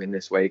need to win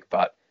this week.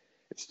 But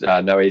it's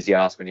no easy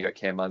ask when you got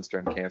Cam Munster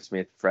and Cam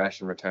Smith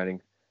fresh and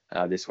returning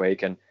this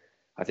week. And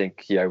I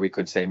think we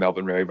could see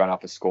Melbourne really run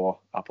up a score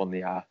up on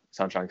the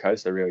Sunshine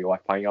Coast. They really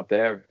like playing up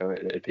there,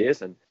 it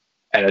appears. And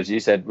as you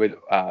said, with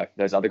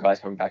those other guys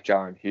coming back,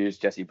 Jaron Hughes,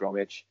 Jesse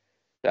Bromwich,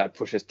 that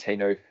pushes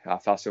Tino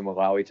Fasu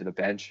Malawi to the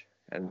bench.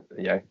 And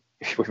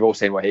we've all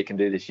seen what he can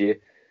do this year.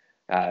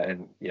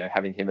 And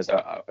having him as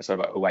a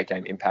sort of a late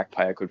game impact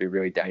player could be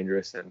really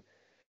dangerous. And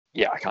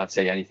I can't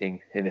see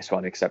anything in this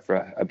one except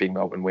for a big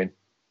Melbourne win.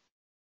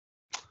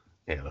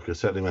 Yeah, look, it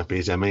certainly won't be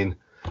easy. I mean,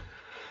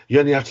 you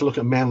only have to look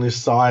at Manly's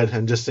side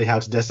and just see how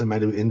it's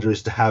decimated with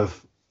injuries to have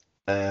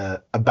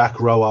a back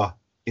rower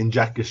in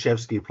Jack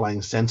Gashevsky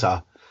playing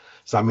centre.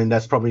 So, I mean,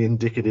 that's probably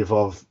indicative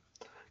of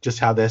just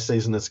how their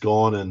season has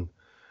gone. And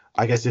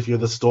I guess if you're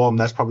the Storm,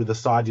 that's probably the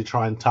side you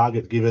try and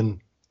target,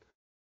 given,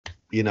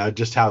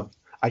 just how,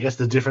 I guess,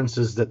 the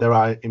differences that there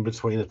are in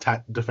between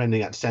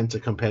defending at centre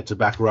compared to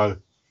back row.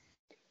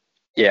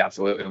 Yeah,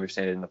 absolutely. We've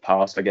seen it in the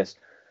past. I guess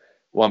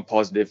one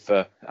positive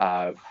for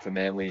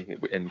Manly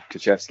and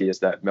Kuchevsky is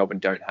that Melbourne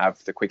don't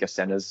have the quicker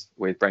centres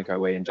with Branko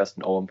Lee and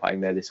Justin Olam playing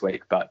there this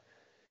week. But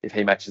if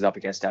he matches up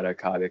against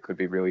Adokar, there could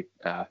be really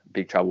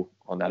big trouble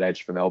on that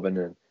edge for Melbourne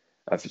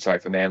and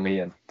for Manly.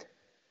 And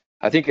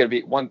I think it'll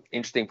be one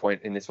interesting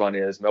point in this one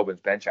is Melbourne's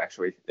bench.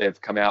 Actually, they've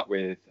come out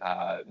with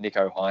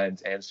Nico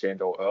Hines and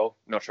Shandor Earl.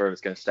 Not sure if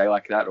it's going to stay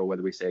like that or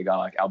whether we see a guy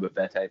like Albert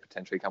Vete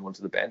potentially come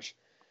onto the bench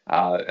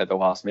at the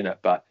last minute.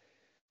 But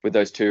with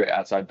those two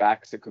outside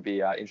backs, it could be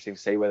interesting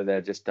to see whether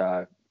they're just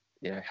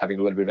having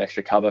a little bit of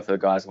extra cover for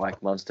guys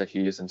like Munster,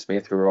 Hughes, and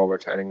Smith who are all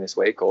returning this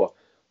week, or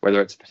whether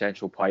it's a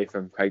potential play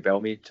from Craig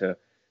Bellamy to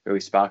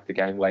really spark the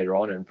game later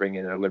on and bring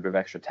in a little bit of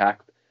extra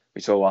tack.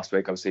 We saw last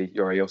week, obviously,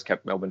 your Eels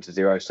kept Melbourne to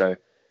 0, so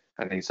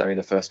I think it's only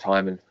the first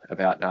time in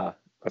about, the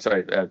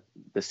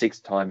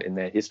 6th time in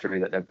their history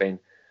that they've been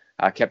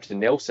kept to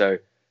 0. So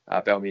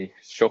Bellamy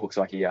sure looks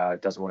like he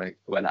doesn't want to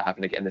let that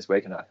happen again this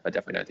week, and I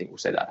definitely don't think we'll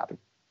see that happen.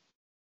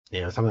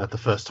 Yeah, something like the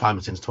first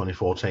time since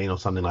 2014 or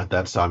something like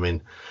that. So, I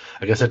mean,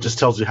 I guess that just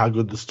tells you how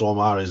good the Storm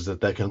are, is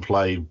that they can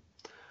play.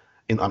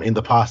 In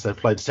the past, they've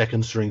played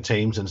second-string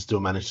teams and still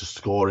managed to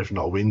score, if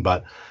not win.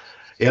 But,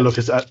 yeah, look,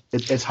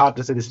 it's hard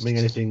to see this being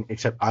anything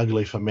except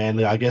ugly for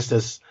Manly. I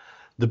guess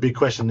the big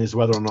question is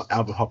whether or not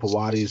Albert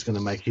Hopewadi is going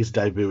to make his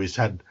debut. He's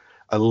had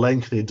a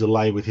lengthy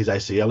delay with his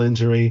ACL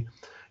injury.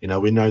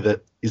 We know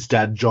that his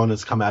dad, John,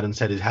 has come out and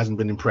said he hasn't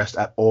been impressed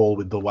at all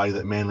with the way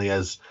that Manly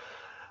has,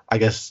 I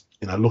guess,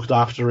 looked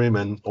after him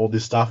and all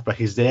this stuff. But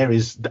he's there.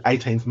 He's the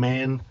 18th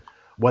man.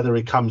 Whether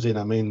he comes in,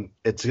 I mean,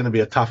 it's going to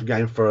be a tough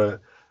game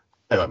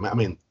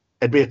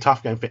it'd be a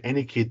tough game for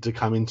any kid to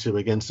come into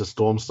against a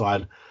Storm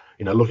side,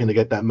 looking to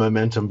get that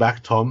momentum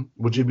back, Tom.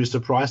 Would you be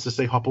surprised to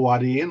see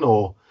Hopewadi in,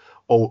 or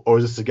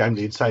is this a game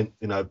that you'd say,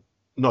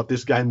 not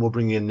this game, we'll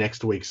bring in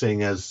next week,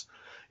 seeing as,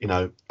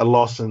 a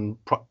loss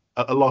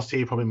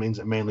here probably means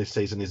that Manly's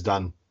season is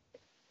done?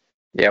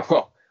 Yeah,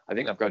 well, I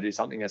think they've got to do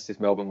something against this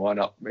Melbourne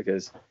lineup,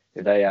 because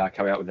if they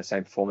come out with the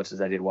same performance as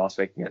they did last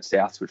week against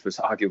Souths, which was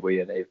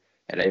arguably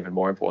an even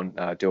more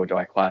important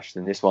do-or-die clash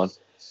than this one,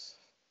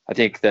 I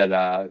think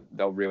that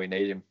they'll really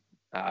need him.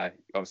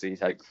 Obviously,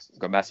 he's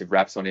got massive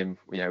raps on him,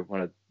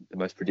 one of the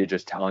most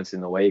prodigious talents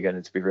in the league, and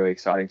it's been really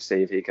exciting to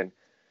see if he can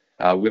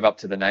live up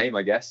to the name,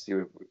 I guess.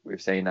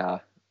 We've seen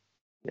a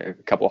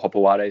couple of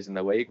Hopewades in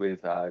the league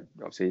with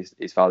obviously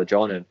his father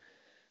John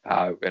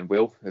and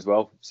Will as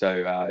well.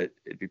 So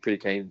it'd be pretty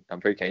keen.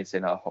 I'm pretty keen to see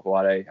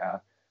Hopewade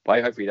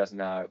play. Hopefully, he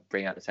doesn't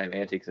bring out the same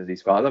antics as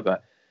his father,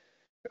 but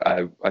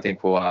I think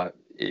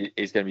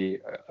he's going to be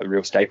a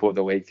real staple of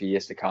the league for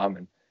years to come.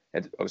 And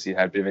it obviously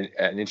had a bit of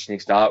an interesting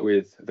start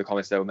with the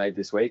comments that were made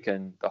this week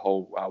and the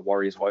whole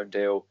Warriors loan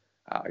deal,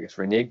 I guess,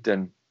 reneged.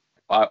 And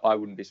I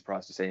wouldn't be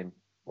surprised to see him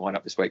line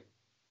up this week.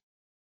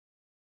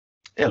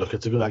 Yeah, look,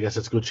 it's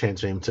a good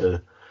chance for him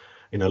to,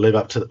 live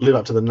up to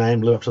the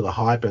name, live up to the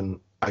hype, and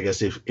I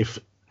guess if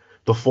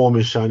the form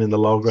is shown in the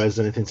lower grades,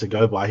 anything to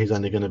go by, he's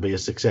only going to be a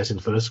success in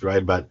first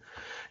grade. But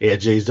yeah,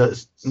 geez,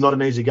 it's not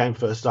an easy game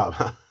first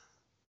up.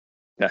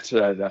 That's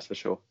for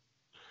sure.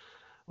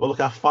 Well, look,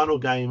 our final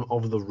game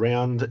of the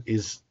round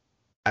is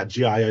at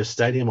GIO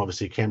Stadium,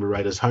 obviously Canberra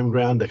Raiders' home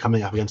ground. They're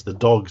coming up against the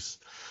Dogs.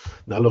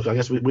 Now, look, I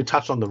guess we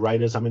touched on the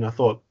Raiders. I mean, I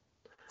thought,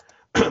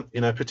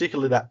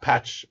 particularly that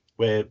patch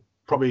where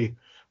probably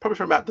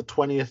from about the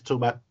 20th to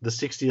about the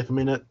 60th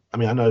minute. I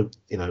mean, I know,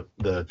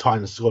 the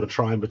Titans scored a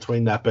try in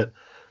between that, but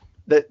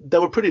they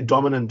were pretty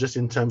dominant just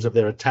in terms of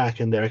their attack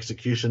and their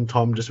execution,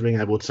 Tom, just being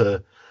able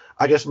to,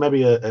 I guess,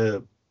 maybe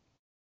a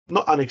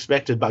not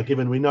unexpected, but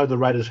given we know the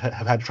Raiders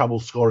have had trouble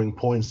scoring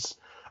points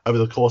over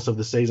the course of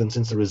the season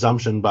since the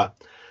resumption,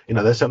 but,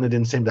 they certainly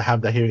didn't seem to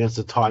have that here against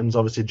the Titans.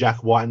 Obviously, Jack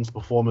Whiten's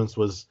performance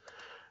was,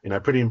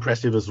 pretty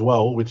impressive as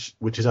well, which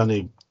is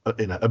only,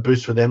 a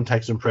boost for them,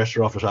 takes some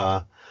pressure off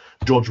at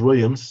George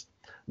Williams.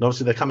 And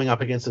obviously, they're coming up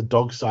against a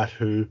Dog side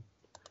who,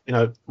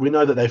 we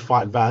know that they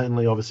fight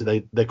valiantly.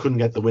 Obviously, they couldn't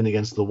get the win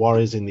against the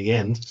Warriors in the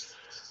end.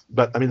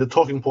 But, I mean, the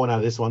talking point out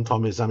of this one,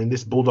 Tom, is,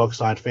 this Bulldog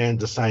side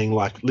fans are saying,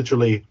 like,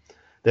 literally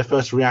their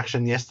first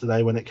reaction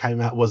yesterday when it came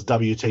out was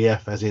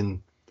WTF, as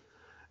in,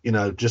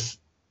 just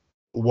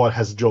what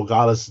has Joe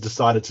Gallus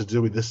decided to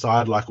do with this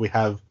side? Like, we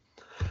have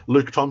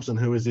Luke Thompson,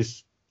 who is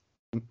this,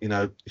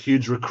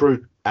 huge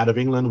recruit out of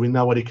England. We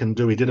know what he can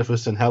do. He did it for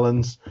St.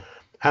 Helens.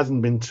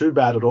 Hasn't been too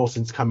bad at all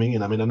since coming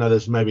in. I mean, I know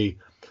there's maybe,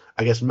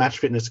 I guess, match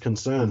fitness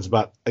concerns,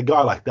 but a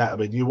guy like that, I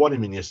mean, you want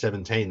him in your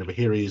 17, but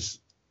here he is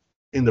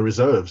in the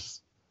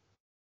reserves.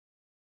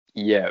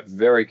 Yeah,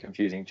 very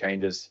confusing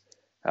changes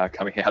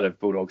coming out of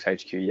Bulldogs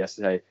HQ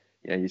yesterday.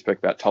 You spoke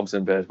about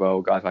Thompson, but as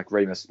well, guys like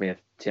Remus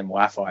Smith, Tim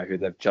Waffai, who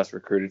they've just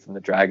recruited from the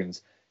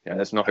Dragons.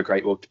 That's not a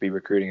great look to be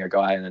recruiting a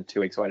guy and then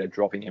 2 weeks later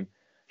dropping him.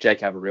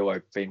 Jake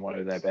Avarillo being one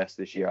of their best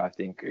this year, I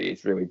think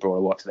he's really brought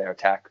a lot to their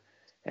attack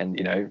and,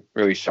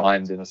 really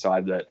shined in a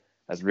side that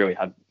has really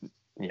had,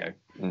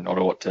 not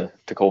a lot to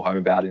call home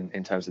about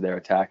in terms of their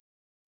attack.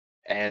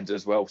 And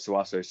as well,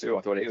 Suaso Su,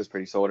 I thought he was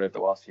pretty solid over the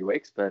last few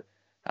weeks, but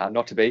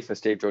not to be for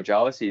Steve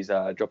Georgalis. He's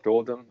dropped all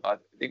of them. I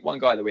think one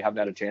guy that we haven't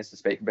had a chance to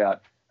speak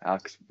about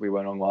because we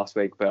weren't on last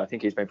week, but I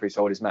think he's been pretty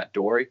solid, is Matt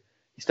Dorey.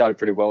 He started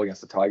pretty well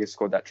against the Tigers,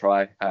 scored that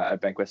try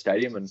at Bankwest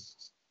Stadium, and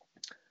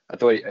I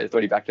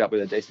thought he backed up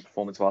with a decent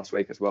performance last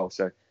week as well.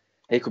 So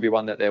he could be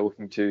one that they're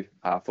looking to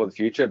for the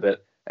future.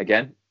 But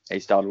again, he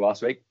started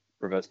last week,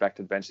 reverts back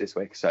to the bench this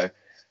week. So,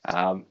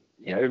 not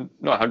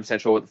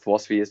 100% sure what the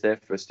philosophy is there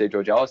for Steve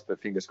Georgalis,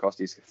 but fingers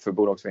crossed for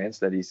Bulldogs fans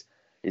that he's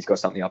got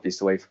something up his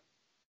sleeve.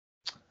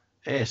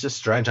 Yeah, it's just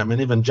strange. I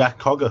mean, even Jack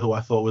Cogger, who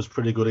I thought was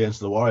pretty good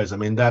against the Warriors, I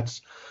mean,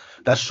 that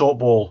short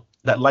ball,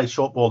 that late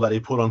short ball that he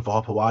put on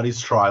for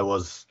Hopewadi's try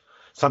was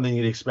something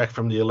you'd expect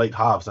from the elite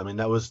halves. I mean,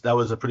 that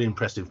was a pretty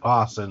impressive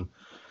pass, and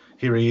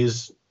here he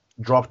is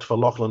dropped for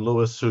Lachlan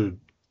Lewis, who,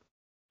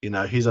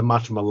 he's a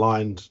much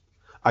maligned,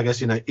 I guess,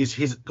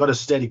 he's got a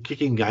steady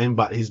kicking game,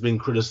 but he's been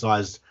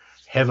criticised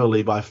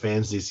heavily by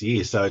fans this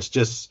year. So it's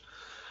just,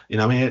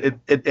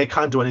 it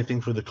can't do anything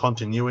for the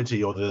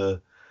continuity or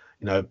the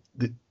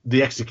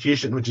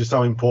execution, which is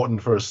so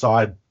important for a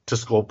side to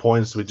score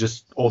points with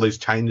just all these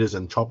changes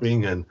and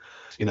chopping and,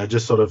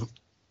 just sort of,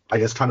 I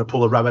guess, trying to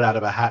pull a rabbit out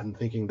of a hat and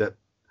thinking that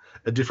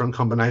a different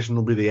combination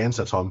will be the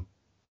answer, Tom.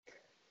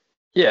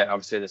 Yeah,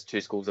 obviously there's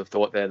two schools of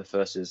thought there. The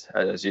first is,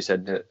 as you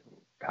said,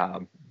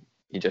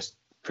 you just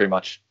pretty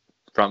much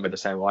run with the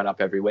same lineup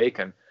every week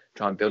and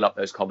try and build up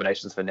those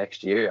combinations for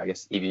next year. I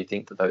guess if you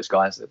think that those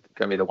guys are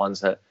going to be the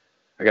ones that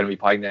are going to be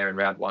playing there in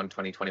round 1,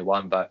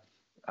 2021, but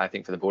I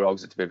think for the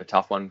Bulldogs it's a bit of a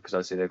tough one because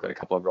obviously they've got a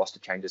couple of roster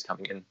changes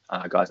coming in,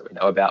 guys that we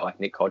know about like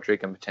Nick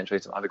Kodrick and potentially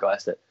some other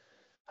guys that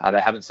they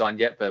haven't signed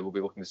yet, but will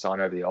be looking to sign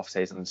over the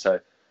off-season.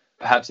 So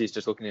perhaps he's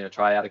just looking to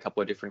try out a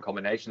couple of different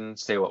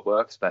combinations, see what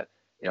works. But,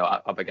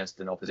 up against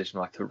an opposition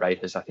like the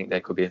Raiders, I think there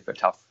could be a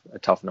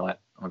tough night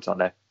on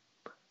Sunday.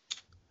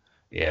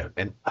 Yeah,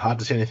 and hard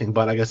to see anything,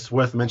 but I guess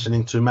worth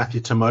mentioning too, Matthew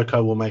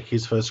Tomoko will make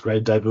his first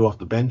grade debut off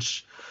the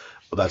bench.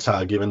 Well, that's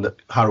given that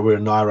Harawira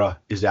Naira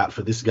is out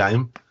for this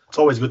game. It's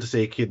always good to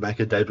see a kid make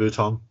a debut,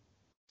 Tom.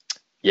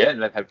 Yeah,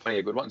 and they've had plenty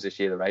of good ones this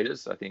year, the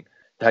Raiders. I think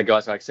they had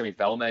guys like Semi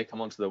Valme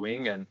come onto the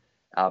wing and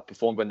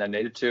performed when they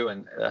needed to.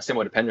 And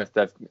similar to Penrith,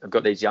 they've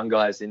got these young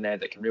guys in there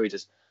that can really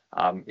just,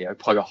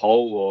 plug a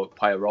hole or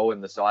play a role in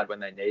the side when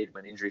they need,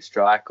 when injuries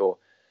strike or,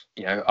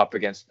 up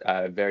against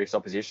various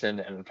opposition.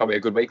 And probably a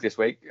good week this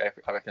week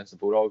against the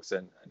Bulldogs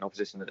and an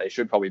opposition that they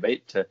should probably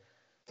beat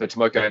for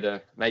Tomoko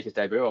to make his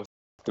debut.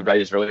 The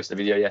Raiders released a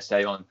video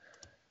yesterday on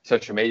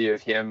social media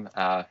of him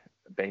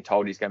being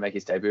told he's going to make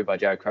his debut by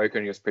Jared Croker,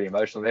 and he was pretty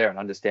emotional there, and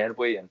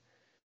understandably. And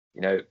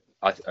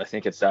I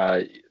think it's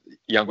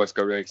young boy's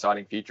got a really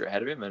exciting future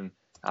ahead of him, and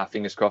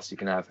fingers crossed he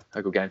can have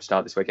a good game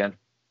start this weekend.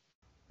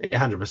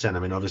 Yeah, 100%. I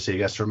mean, obviously, I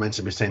guess it remains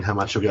to be seen how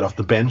much he'll get off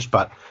the bench,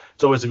 but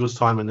it's always a good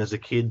time when there's a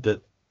kid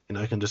that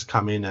can just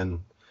come in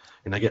and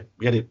get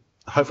it,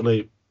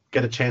 hopefully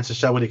get a chance to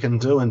show what he can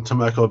do, and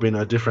Tomoko will be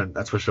no different,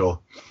 that's for sure.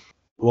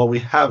 Well, we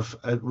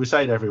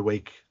say it every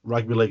week,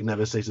 rugby league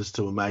never ceases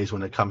to amaze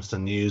when it comes to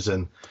news,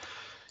 and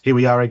here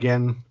we are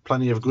again,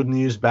 plenty of good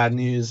news, bad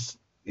news,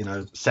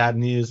 sad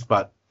news,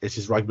 but it's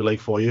just rugby league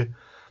for you.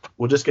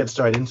 We'll just get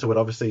straight into it.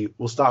 Obviously,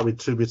 we'll start with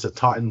two bits of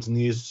Titans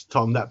news,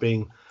 Tom, that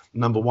being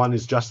Number one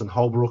is Justin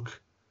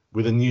Holbrook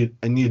with a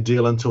new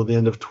deal until the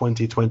end of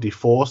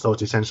 2024. So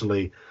it's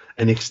essentially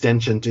an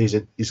extension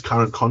to his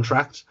current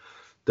contract.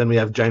 Then we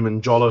have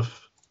Jamin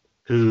Jolliffe,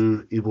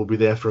 who will be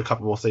there for a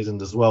couple more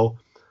seasons as well.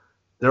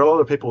 There are a lot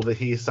of people that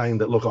he's saying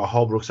that, look,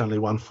 Holbrook's only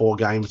won 4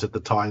 games at the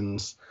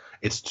Titans.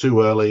 It's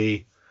too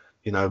early,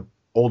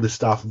 all this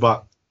stuff.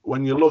 But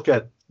when you look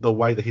at the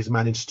way that he's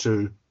managed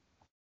to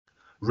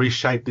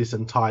reshape this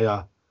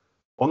entire,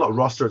 well, not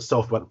roster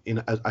itself, but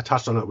I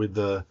touched on it with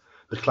the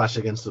clash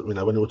against, when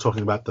we were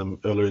talking about them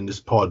earlier in this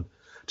pod,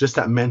 just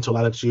that mental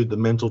attitude, the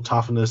mental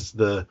toughness,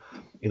 the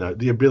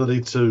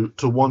ability to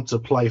want to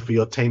play for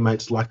your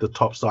teammates like the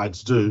top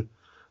sides do,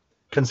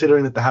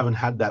 considering that they haven't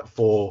had that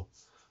for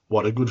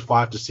a good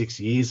 5 to 6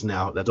 years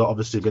now. That's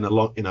obviously been a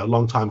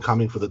long time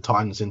coming for the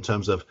Titans in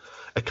terms of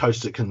a coach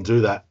that can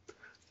do that.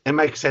 It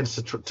makes sense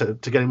to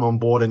get him on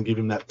board and give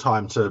him that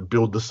time to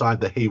build the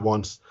side that he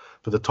wants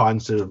for the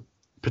Titans to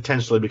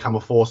potentially become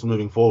a force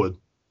moving forward.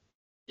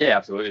 Yeah,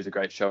 absolutely. It's a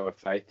great show of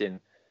faith in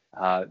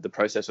the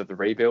process of the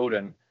rebuild,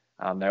 and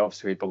they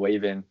obviously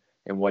believe in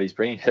what he's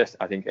bringing.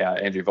 I think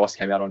Andrew Voss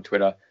came out on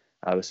Twitter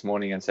this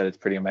morning and said it's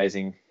pretty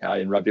amazing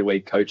in rugby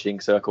league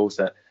coaching circles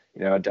that,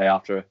 a day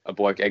after a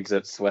bloke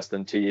exits less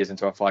than 2 years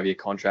into a 5-year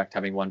contract,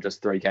 having won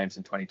just 3 games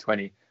in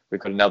 2020,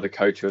 we've got another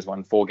coach who has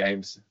won 4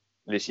 games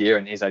this year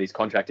and he's had his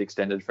contract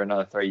extended for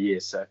another 3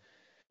 years. So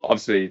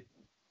obviously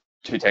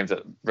 2 teams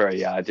at very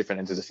different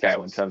ends of the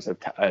scale in terms of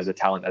the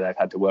talent that they've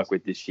had to work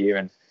with this year.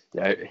 And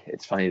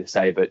it's funny to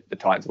say, but the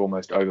Titans have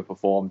almost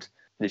overperformed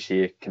this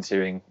year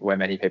considering where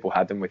many people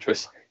had them, which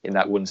was in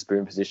that wooden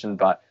spoon position.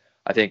 But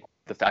I think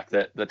the fact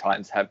that the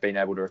Titans have been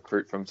able to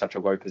recruit from such a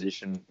low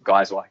position,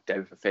 guys like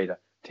David Fafita,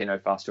 Tino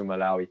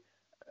Fa'asuamaleaui,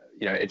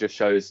 it just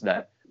shows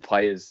that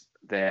players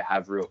there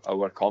have a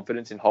lot of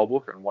confidence in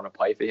Holbrook and want to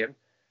play for him.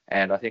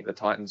 And I think the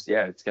Titans,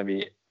 it's going to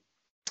be,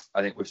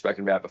 I think we've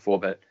spoken about it before,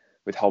 but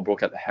with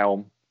Holbrook at the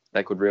helm,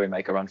 they could really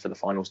make a run for the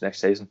finals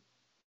next season.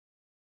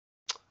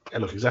 Yeah,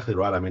 look, exactly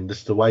right. I mean,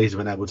 just the way he's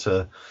been able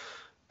to,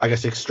 I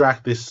guess,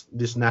 extract this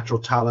natural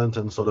talent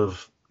and sort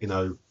of,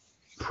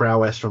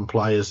 prowess from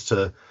players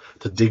to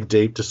dig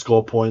deep, to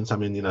score points. I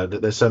mean,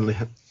 they certainly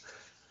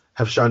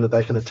have shown that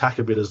they can attack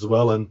a bit as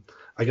well. And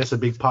I guess a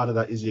big part of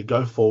that is you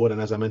go forward.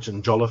 And as I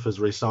mentioned, Jolliffe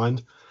has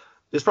re-signed.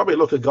 There's probably,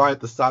 a guy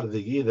at the start of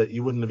the year that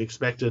you wouldn't have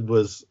expected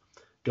was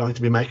going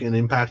to be making an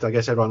impact. I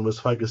guess everyone was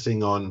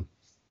focusing on,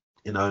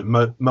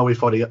 Moe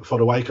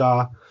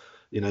Fotuaika,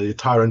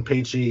 Tyrone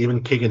Peachy,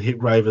 even Keegan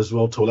Hipgrave as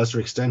well to a lesser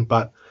extent.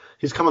 But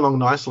he's come along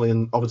nicely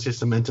and obviously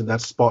cemented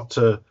that spot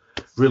to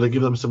really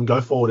give them some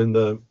go forward in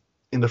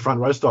the front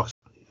row stocks.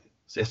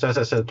 So as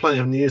I said, plenty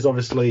of news.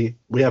 Obviously,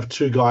 we have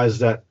 2 guys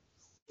that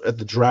at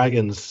the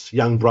Dragons,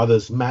 young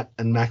brothers, Matt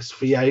and Max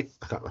Fie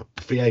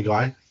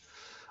guy.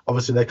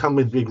 Obviously, they come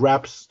with big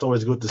raps. It's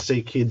always good to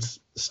see kids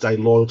stay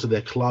loyal to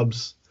their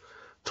clubs.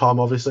 Tom,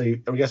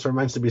 obviously, I guess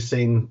remains to be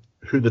seen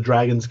who the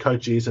Dragons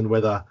coach is and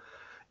whether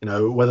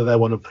they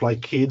want to play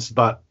kids.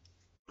 But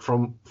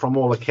from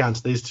all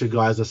accounts, these 2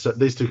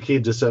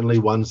 kids are certainly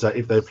ones that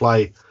if they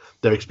play,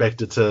 they're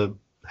expected to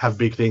have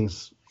big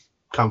things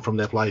come from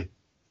their play.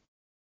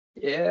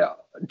 Yeah,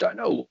 I don't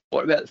know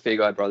what about the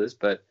Figai brothers,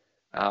 but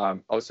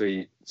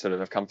obviously sort of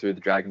have come through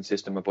the Dragon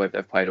system. I believe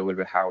they've played a little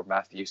bit of Harold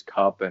Matthews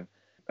Cup and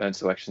earned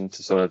selection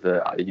to sort of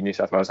the New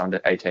South Wales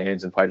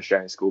under-18s and played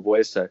Australian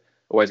schoolboys. So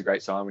always a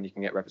great sign when you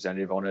can get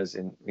representative honours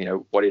in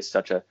what is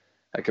such a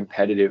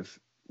competitive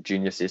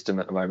junior system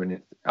at the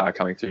moment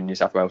coming through New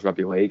South Wales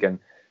Rugby League. And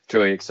it's a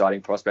really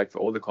exciting prospect for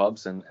all the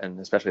clubs and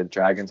especially the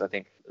Dragons. I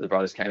think the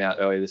brothers came out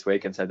earlier this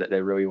week and said that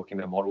they're really looking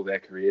to model their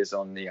careers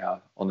on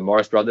the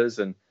Morris brothers.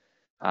 And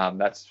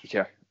that's,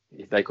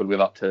 if they could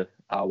live up to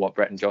what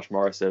Brett and Josh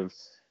Morris have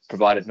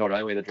provided not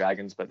only the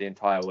Dragons but the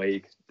entire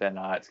league, then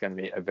it's going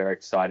to be a very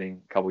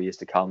exciting couple of years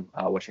to come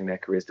watching their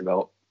careers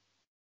develop.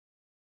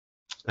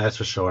 That's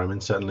for sure. I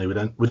mean, certainly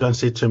we don't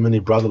see too many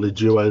brotherly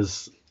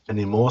duos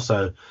anymore,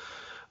 so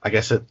I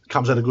guess it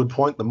comes at a good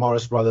point. The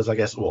Morris brothers, I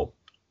guess,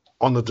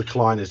 on the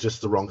decline is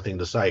just the wrong thing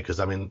to say because,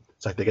 I mean,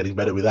 it's like they're getting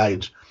better with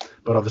age.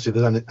 But obviously,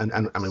 there's only,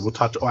 and I mean,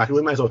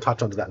 we may as well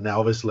touch onto that now.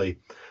 Obviously,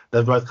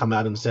 they've both come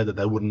out and said that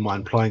they wouldn't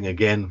mind playing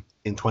again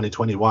in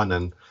 2021.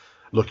 And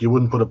look, you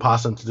wouldn't put it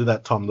past them to do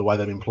that, Tom, the way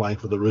they've been playing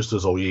for the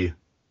Roosters all year.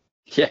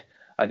 Yeah,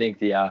 I think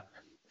the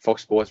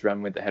Fox Sports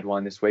ran with the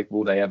headline this week,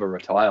 will they ever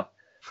retire?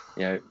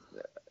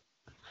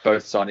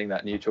 Both signing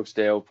that new Chooks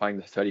deal, playing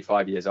the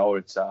 35 years old,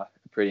 it's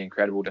pretty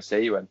incredible to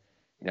see when,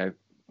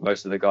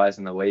 most of the guys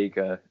in the league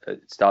are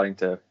starting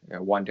to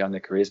wind down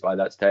their careers by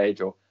that stage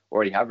or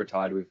already have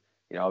retired. With,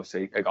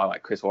 obviously a guy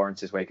like Chris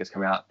Lawrence this week has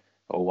come out,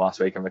 or last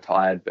week, and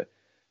retired,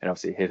 and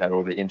obviously he's had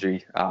all the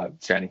injury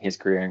surrounding his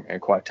career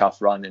and quite a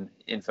tough run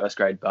in first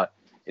grade. But,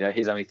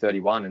 he's only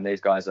 31 and these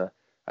guys are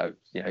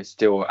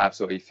still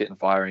absolutely fit and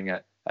firing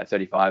at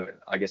 35.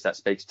 I guess that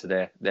speaks to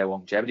their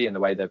longevity and the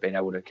way they've been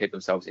able to keep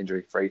themselves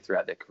injury free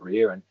throughout their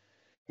career. And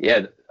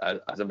yeah,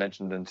 as I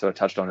mentioned and sort of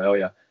touched on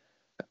earlier,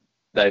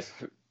 they've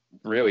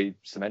really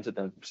cemented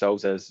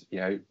themselves as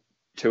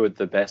 2 of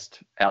the best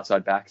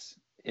outside backs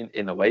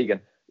in the league.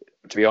 And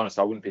to be honest,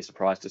 I wouldn't be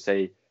surprised to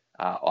see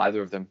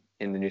either of them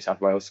in the New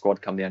South Wales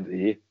squad come the end of the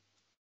year.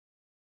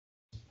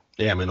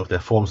 Yeah, I mean, look, their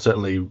form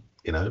certainly,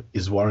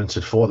 is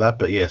warranted for that.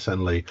 But yeah,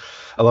 certainly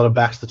a lot of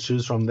backs to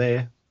choose from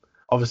there.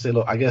 Obviously,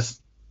 look, I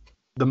guess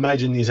the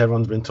major news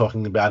everyone's been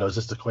talking about, it was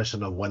just a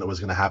question of when it was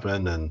going to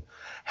happen and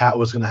how it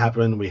was going to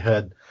happen. We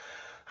had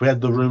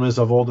the rumors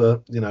of all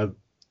the,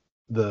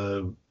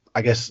 the,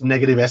 I guess,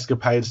 negative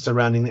escapades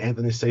surrounding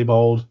Anthony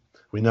Seibold.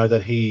 We know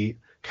that he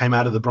came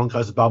out of the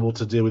Broncos bubble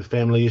to deal with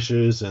family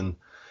issues, and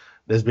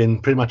there's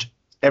been pretty much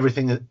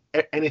anything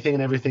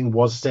and everything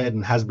was said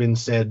and has been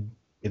said,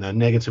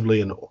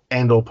 negatively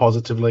and or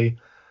positively.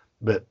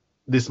 But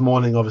this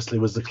morning, obviously,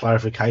 was the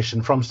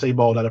clarification from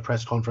Seibold at a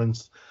press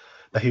conference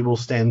that he will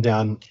stand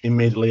down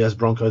immediately as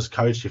Broncos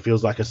coach. He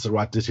feels like it's the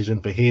right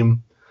decision for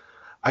him.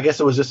 I guess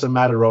it was just a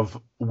matter of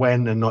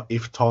when and not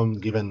if, Tom,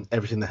 given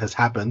everything that has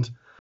happened.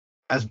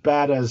 As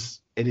bad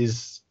as it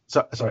is,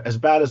 as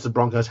bad as the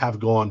Broncos have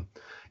gone,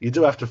 you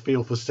do have to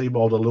feel for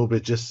Seibold a little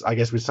bit, just I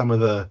guess with some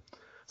of the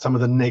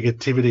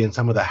negativity and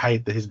some of the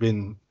hate that has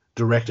been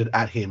directed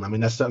at him. I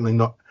mean, that's certainly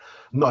not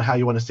how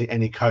you want to see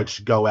any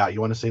coach go out.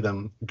 You want to see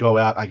them go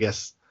out, I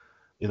guess,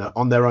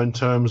 on their own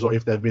terms, or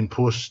if they've been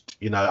pushed,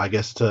 I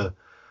guess to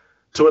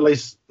at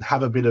least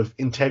have a bit of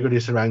integrity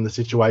surrounding the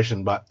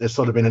situation. But there's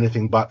sort of been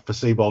anything but for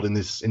Seibold in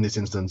this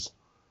instance.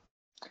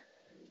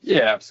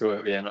 Yeah,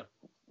 absolutely. And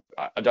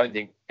I don't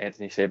think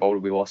Anthony Seibold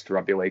will be lost to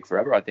rugby league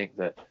forever. I think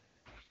that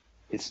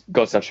he's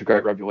got such a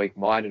great rugby league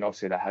mind, and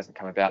obviously that hasn't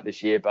come about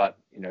this year. But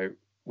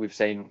we've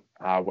seen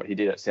what he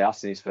did at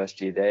South in his first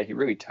year there. He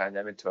really turned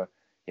them into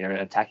an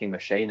attacking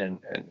machine and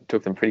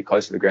took them pretty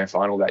close to the grand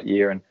final that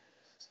year. And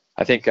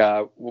I think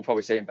we'll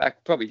probably see him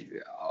back. Probably,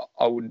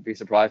 I wouldn't be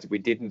surprised if we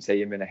didn't see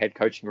him in a head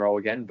coaching role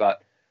again.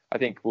 But I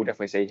think we'll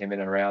definitely see him in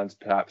and around,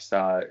 perhaps in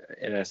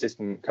an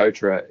assistant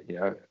coach or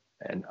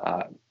an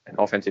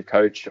offensive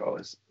coach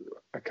or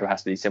a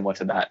capacity similar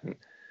to that. And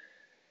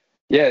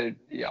yeah,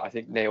 I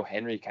think Neil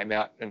Henry came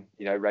out and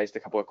raised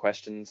a couple of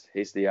questions.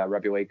 He's the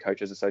Rugby League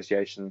Coaches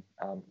Association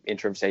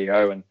interim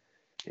CEO, and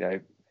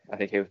I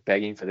think he was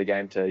begging for the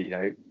game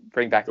to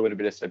bring back a little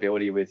bit of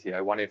stability with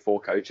 1 in 4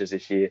 coaches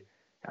this year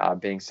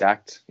being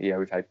sacked.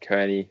 We've had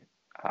Kearney,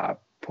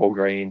 Paul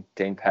Green,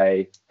 Dean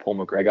Pay, Paul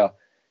McGregor.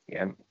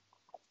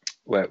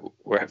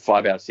 We're at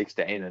 5 out of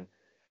 16,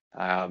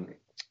 and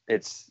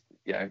it's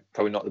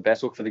probably not the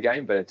best look for the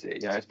game, but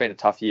it's been a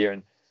tough year.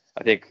 And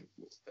I think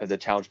the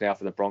challenge now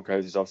for the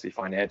Broncos is obviously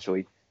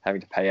financially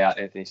having to pay out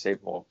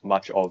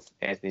much of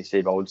Anthony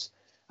Seibold's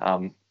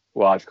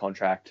large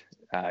contract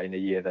in a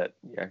year that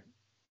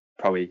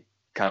probably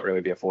can't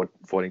really be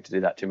affording to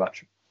do that too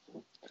much.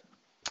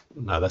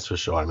 No, that's for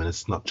sure. I mean,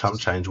 it's not chump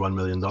change, $1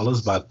 million,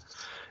 but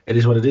it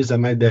is what it is. They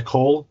made their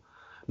call.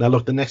 Now,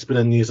 look, the next bit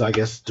of news, I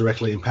guess,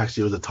 directly impacts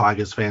you as a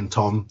Tigers fan,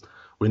 Tom.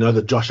 We know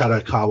that Josh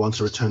Addo-Carr wants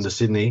to return to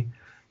Sydney.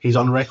 He's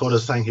on record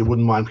as saying he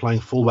wouldn't mind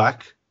playing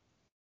fullback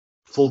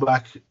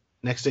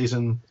next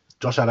season.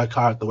 Josh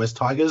Addo-Carr at the West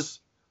Tigers.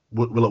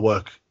 Will it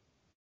work?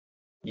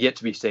 Yet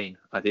to be seen.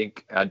 I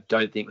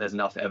don't think there's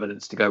enough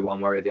evidence to go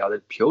one way or the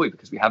other, purely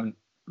because we haven't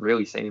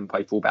really seen him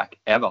play fullback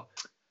ever.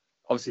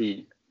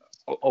 Obviously,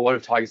 a lot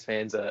of Tigers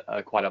fans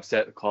are quite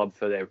upset at the club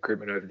for their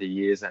recruitment over the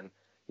years, and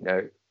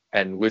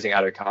losing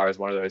Addo-Carr is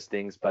one of those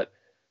things. But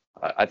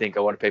I think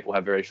a lot of people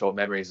have very short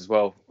memories as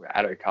well.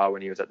 Addo-Carr,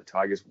 when he was at the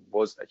Tigers,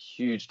 was a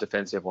huge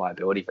defensive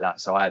liability for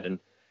that side, and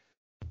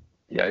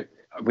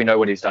we know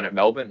what he's done at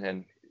Melbourne,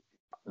 and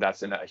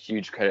that's a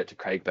huge credit to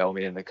Craig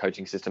Bellamy and the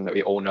coaching system that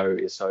we all know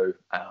is so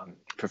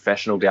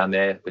professional down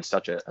there, with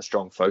such a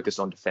strong focus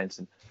on defence,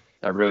 and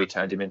they've really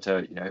turned him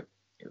into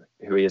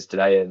who he is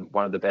today, and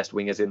one of the best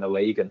wingers in the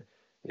league, and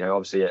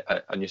obviously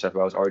a New South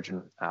Wales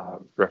Origin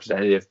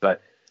representative.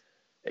 But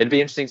it'd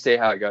be interesting to see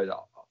how it goes.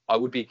 I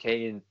would be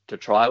keen to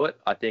trial it.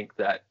 I think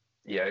that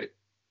if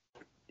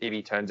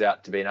he turns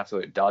out to be an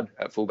absolute dud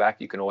at fullback,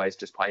 you can always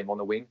just play him on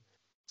the wing.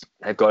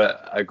 They've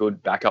got a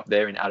good backup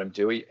there in Adam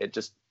Doueihi.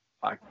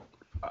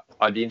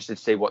 I'd be interested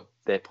to see what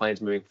their plans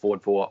moving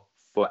forward for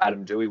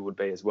Adam Doueihi would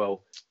be as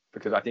well,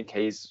 because I think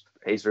he's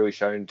really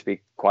shown to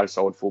be quite a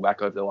solid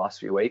fullback over the last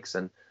few weeks,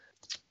 and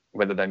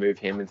whether they move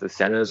him into the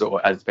centres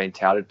or, as it's been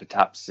touted,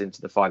 perhaps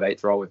into the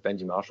 5/8 role if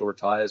Benji Marshall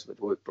retires,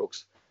 with Luke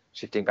Brooks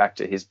shifting back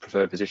to his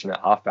preferred position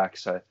at halfback.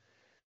 So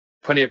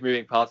plenty of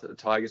moving parts at the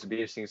Tigers. It'd be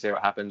interesting to see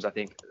what happens. I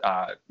think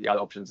the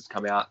other options that's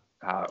come out,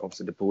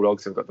 obviously the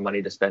Bulldogs have got the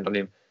money to spend on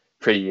him.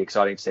 Pretty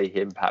exciting to see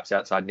him perhaps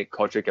outside Nick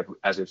Cotric,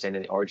 as we've seen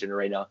in the Origin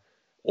arena,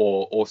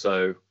 or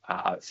also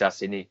South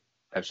Sydney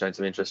have shown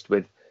some interest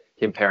with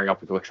him pairing up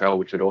with Latrell,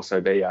 which would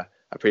also be a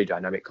pretty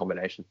dynamic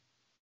combination.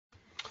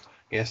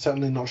 Yeah,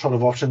 certainly not short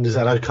of options is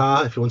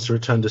Addo-Carr if he wants to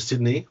return to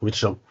Sydney,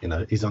 which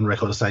he's on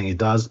record as saying he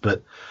does.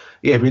 But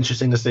yeah, it'd be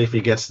interesting to see if he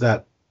gets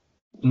that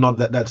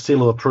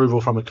seal of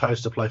approval from a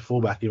coach to play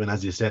fullback. Even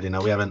as you said,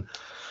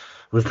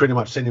 we've pretty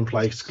much seen him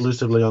play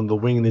exclusively on the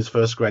wing in his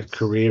first grade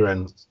career,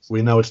 and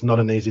we know it's not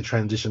an easy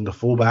transition to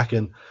fullback.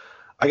 And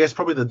I guess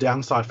probably the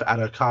downside for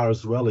Addo-Carr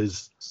as well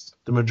is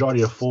the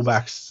majority of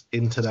fullbacks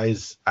in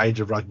today's age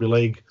of rugby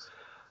league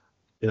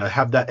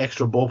have that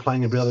extra ball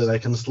playing ability. They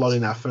can slot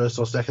in our first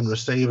or second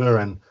receiver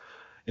and,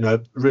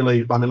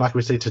 really, I mean, like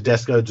we see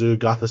Tedesco do,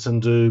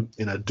 Gutherson do,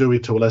 Dewey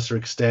to a lesser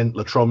extent,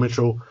 Latrell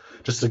Mitchell,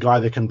 just a guy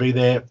that can be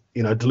there,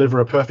 deliver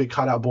a perfect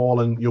cutout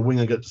ball and your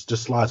winger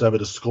just slides over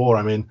to score.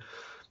 I mean,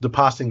 the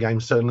passing game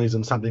certainly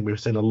isn't something we've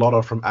seen a lot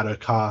of from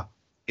Addo-Carr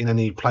in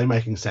any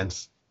playmaking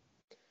sense.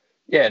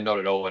 Yeah, not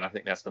at all. And I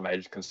think that's the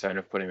major concern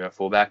of putting him at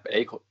fullback. But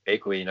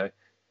equally,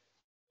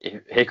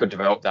 if he could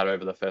develop that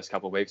over the first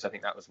couple of weeks. I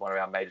think that was one of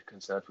our major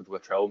concerns with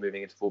Latrell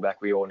moving into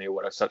fullback. We all knew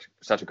what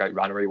such a great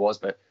runner he was,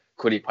 but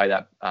could he play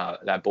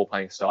that ball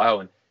playing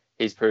style? And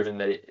he's proven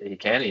that he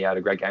can. He had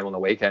a great game on the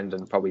weekend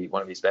and probably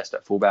one of his best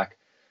at fullback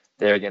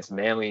there against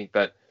Manly.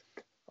 But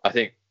I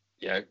think,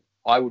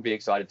 I would be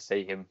excited to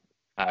see him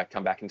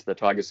come back into the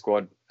Tigers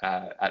squad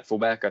at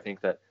fullback. I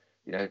think that,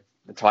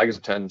 the Tigers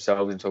have turned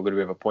themselves into a little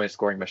bit of a point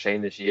scoring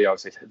machine this year.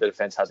 Obviously, the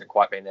defense hasn't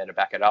quite been there to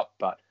back it up,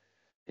 but,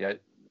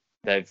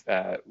 they've,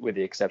 with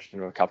the exception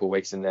of a couple of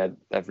weeks in there,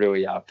 they've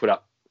really put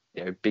up,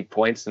 big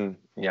points and,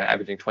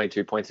 averaging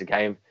 22 points a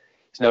game.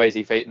 It's no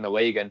easy feat in the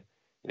league. And,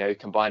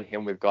 combine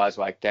him with guys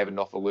like David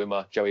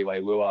Nofaluma, Joey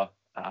Leilua,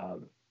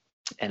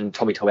 and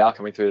Tommy Talau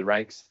coming through the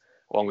ranks,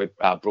 along with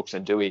Brooks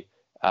and Dewey.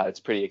 It's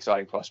a pretty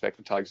exciting prospect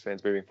for Tigers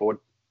fans moving forward.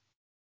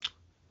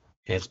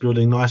 Yeah, it's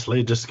building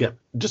nicely. Just get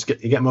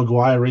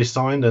Maguire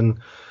re-signed and,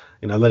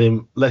 let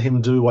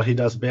him do what he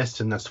does best,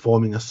 and that's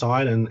forming a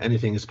side, and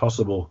anything is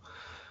possible.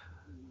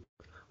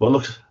 Well,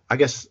 look, I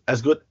guess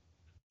as good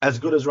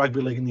as rugby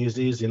league news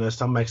is,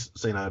 some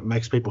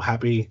makes people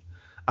happy.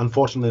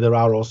 Unfortunately, there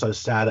are also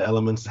sadder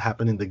elements that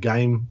happen in the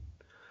game.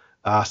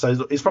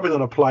 So he's probably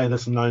not a player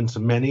that's known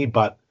to many,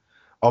 but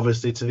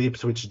obviously to the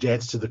Ipswich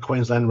Jets, to the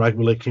Queensland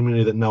rugby league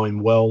community that know him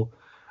well.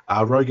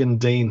 Rogan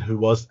Dean, who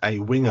was a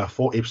winger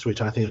for Ipswich,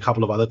 and I think a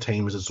couple of other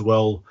teams as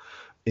well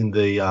in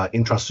the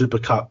Intra-Super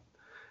Cup,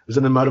 was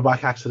in a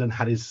motorbike accident,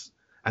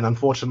 and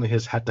unfortunately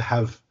has had to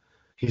have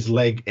his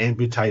leg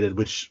amputated,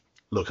 which,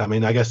 look, I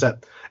mean, I guess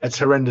it's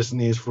horrendous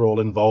news for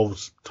all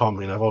involved,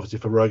 Tom, obviously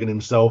for Rogan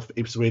himself,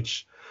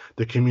 Ipswich,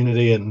 the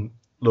community, and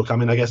look, I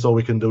mean, I guess all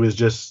we can do is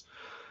just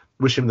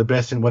wish him the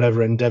best in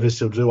whatever endeavours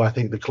he'll do. I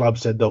think the club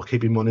said they'll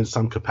keep him on in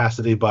some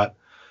capacity, but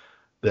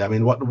yeah, I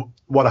mean,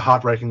 what a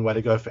heartbreaking way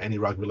to go for any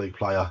rugby league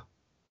player.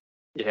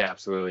 Yeah,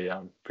 absolutely.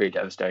 Pretty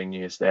devastating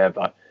news there,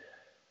 but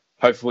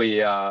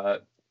hopefully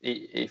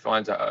he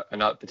finds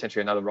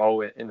potentially another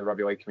role in the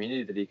rugby league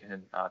community that he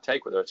can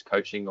take, whether it's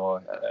coaching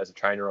or as a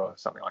trainer or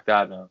something like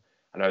that. And,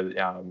 I know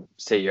the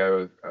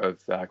CEO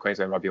of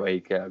Queensland Rugby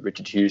League,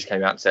 Richard Hughes,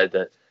 came out and said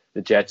that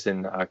the Jets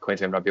and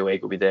Queensland Rugby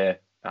League will be there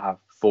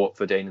for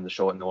Dean in the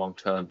short and the long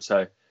term.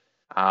 So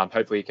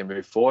hopefully he can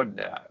move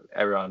forward.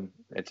 Everyone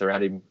that's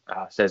around him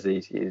says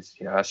that he's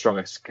as strong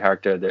a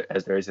character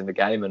as there is in the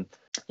game, and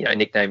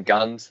nicknamed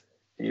Guns.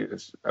 He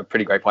was a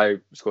pretty great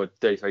player. Scored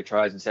 33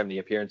 tries and 70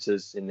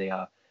 appearances in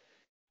the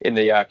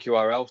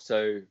QRL,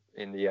 so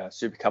in the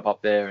Super Cup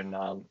up there,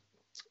 and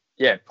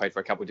played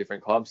for a couple of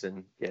different clubs,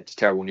 and just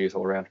terrible news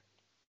all around.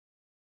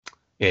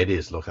 Yeah, it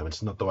is. Look, I mean,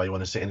 it's not the way you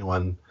want to see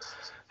anyone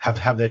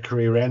have their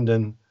career end,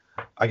 and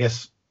I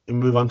guess we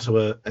move on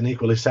to an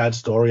equally sad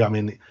story. I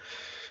mean,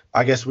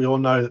 I guess we all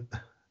know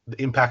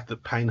the impact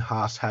that Payne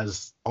Haas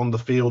has on the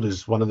field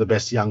is one of the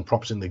best young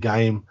props in the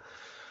game.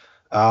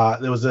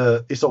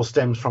 This all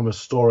stems from a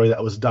story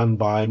that was done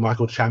by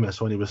Michael Chammas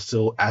when he was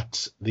still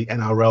at the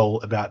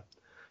NRL about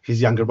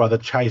his younger brother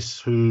Chase,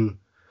 who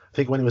I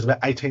think when he was about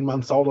 18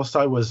 months old or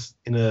so was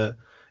in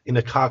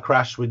a car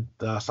crash with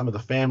some of the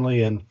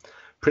family and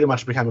pretty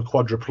much became a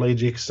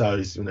quadriplegic. So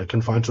he's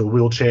confined to a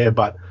wheelchair,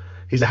 but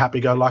he's a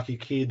happy-go-lucky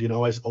kid,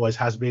 always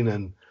has been,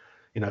 and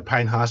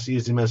Payne Haas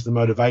used him as the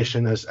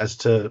motivation as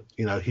to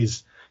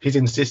his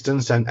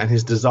insistence and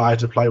his desire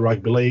to play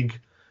rugby league.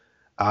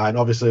 And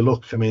obviously,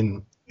 look, I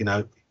mean,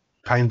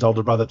 Payne's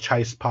older brother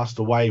Chase passed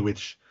away,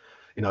 which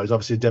is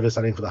obviously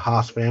devastating for the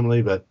Haas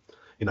family, but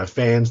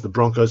fans, the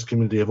Broncos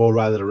community have all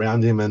rallied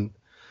around him. And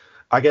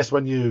I guess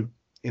when you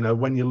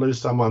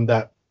lose someone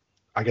that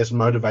I guess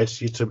motivates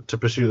you to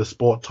pursue the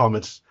sport, Tom,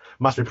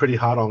 must be pretty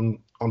hard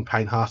on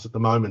Payne Haas at the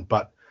moment,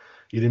 but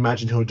you'd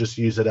imagine he'll just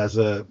use it as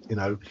the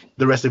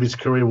rest of his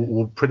career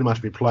will pretty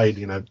much be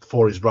played,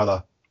 for his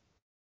brother.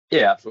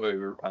 Yeah,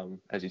 absolutely.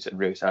 As you said,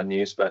 really sad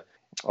news, but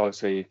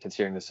obviously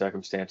considering the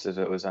circumstances,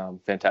 it was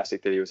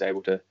fantastic that he was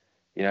able to,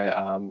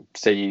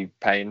 see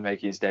Payne make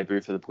his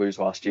debut for the Blues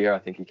last year. I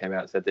think he came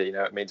out and said that,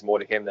 it means more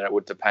to him than it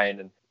would to Payne,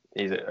 and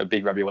he's a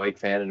big rugby league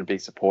fan and a big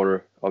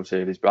supporter,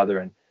 obviously, of his brother,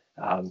 and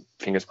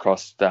fingers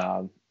crossed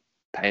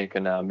Payne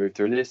can move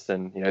through this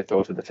and,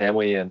 thoughts with the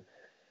family, and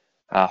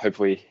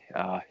hopefully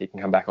he can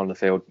come back on the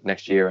field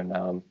next year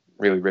and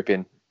really rip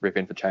in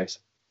for Chase.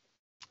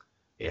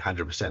 Yeah,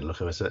 100%.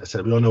 Look, as I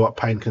said, we all know what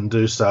Payne can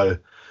do. So,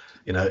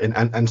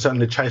 and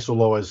certainly Chase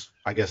will always,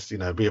 I guess,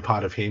 be a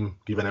part of him,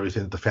 given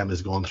everything that the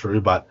family's gone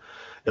through. But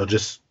it'll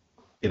just,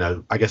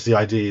 I guess the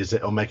idea is that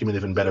it'll make him an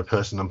even better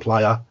person and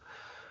player.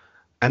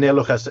 And yeah,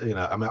 look, I said,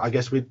 I mean, I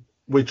guess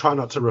we try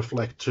not to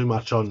reflect too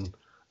much on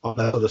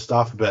that sort of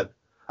stuff, but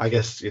I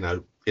guess,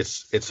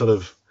 it's sort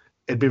of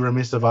it'd be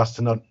remiss of us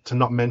to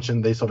not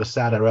mention these sort of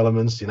sadder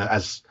elements,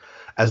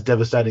 as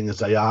devastating as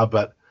they are.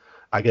 But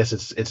I guess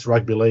it's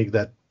rugby league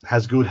that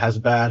has good, has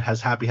bad,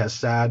 has happy, has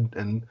sad,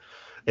 and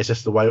it's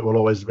just the way it will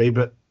always be.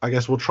 But I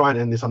guess we'll try and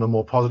end this on a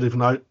more positive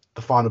note.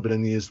 The final bit of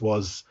news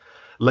was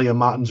Liam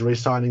Martin's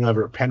re-signing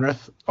over at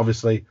Penrith.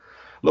 Obviously,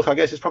 look, I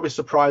guess it's probably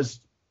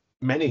surprised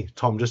many,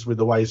 Tom, just with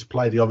the way he's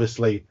played. He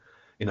obviously,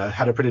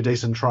 had a pretty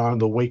decent try on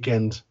the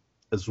weekend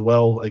as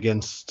well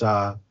against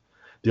the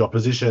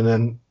opposition.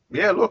 And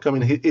yeah, look, I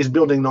mean, he's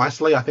building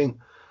nicely. I think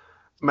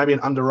maybe an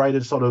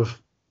underrated sort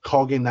of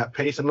cog in that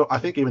piece. And look, I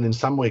think even in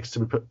some weeks,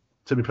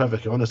 to be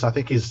perfectly honest, I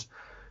think he's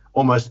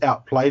almost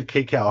outplayed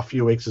Kikau a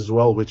few weeks as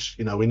well, which,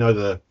 we know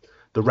the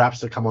raps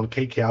that come on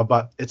Kikau,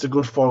 but it's a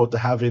good foil to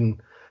have in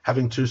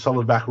having two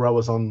solid back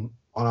rowers on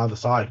either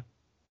side.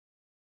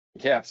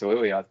 Yeah,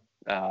 absolutely. I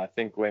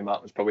think Liam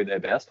Martin was probably their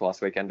best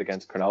last weekend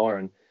against Cronulla,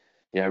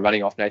 and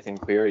running off Nathan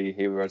Cleary,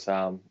 he was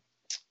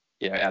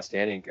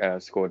outstanding.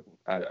 Scored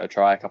a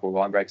try, a couple of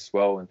line breaks as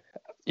well, and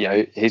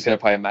he's going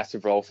to play a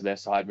massive role for their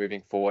side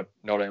moving forward.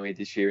 Not only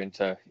this year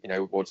into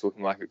what's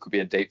looking like it could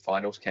be a deep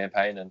finals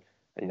campaign and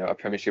a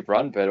premiership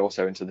run, but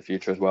also into the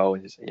future as well.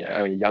 And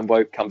a young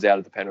bloke comes out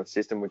of the Penrith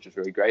system, which is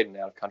really great, and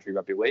out of country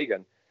rugby league,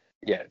 and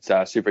it's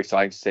super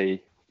exciting to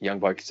see young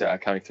blokes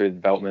coming through the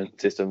development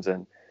systems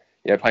and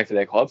playing for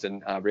their clubs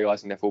and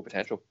realising their full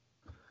potential.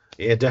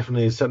 Yeah,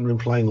 definitely. He's certainly been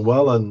playing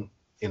well, and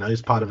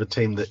he's part of a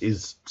team that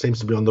seems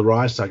to be on the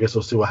rise. So I guess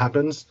we'll see what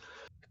happens.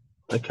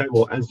 Okay,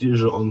 well, as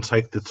usual on our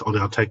Take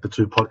the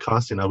Two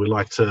podcast, we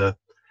like to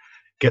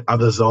get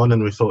others on,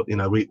 and we thought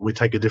we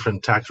take a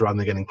different tack rather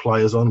than getting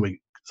players on. We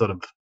sort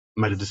of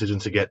made a decision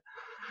to get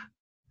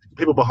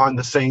people behind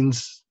the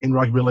scenes in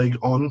rugby league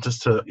on,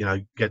 just to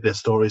get their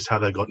stories, how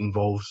they got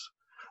involved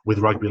with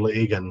rugby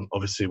league, and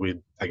obviously with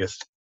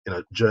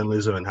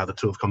journalism and how the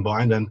two have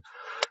combined. And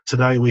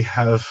today we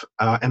have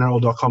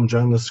NRL.com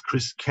journalist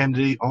Chris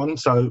Kennedy on.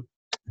 So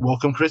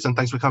welcome, Chris, and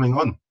thanks for coming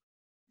on.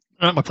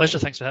 My pleasure.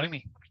 Thanks for having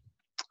me.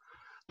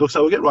 Look,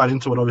 so we'll get right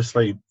into it.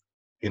 Obviously,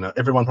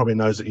 everyone probably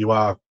knows that you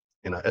are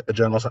a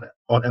journalist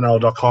on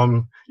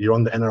NRL.com. You're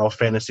on the NRL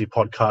Fantasy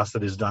podcast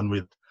that is done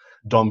with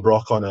Don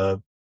Brock on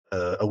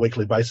a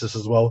weekly basis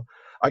as well.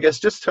 I guess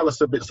just tell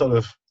us a bit sort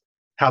of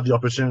how the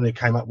opportunity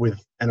came up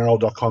with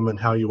NRL.com and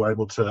how you were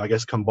able to, I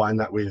guess, combine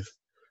that with,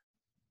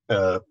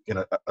 I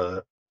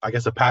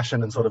guess, a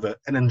passion and sort of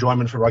an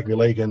enjoyment for rugby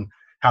league, and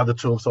how the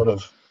two have sort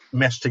of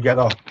meshed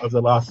together over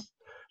the last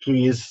few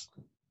years.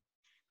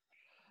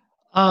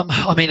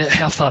 I mean,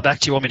 how far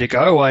back do you want me to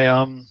go?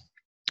 I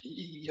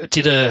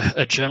did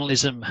a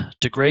journalism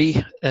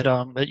degree at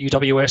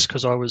UWS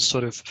because I was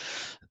sort of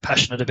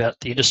passionate about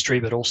the industry,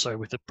 but also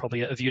with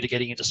probably a view to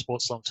getting into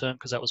sports long term,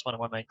 because that was one of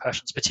my main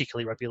passions,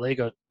 particularly rugby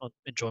league. I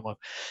enjoy my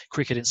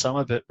cricket in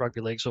summer, but rugby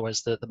league's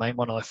always the main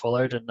one I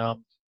followed. And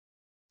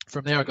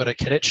from there, I got a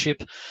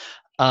cadetship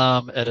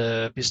at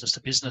a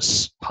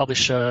business-to-business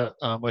publisher,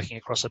 working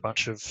across a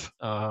bunch of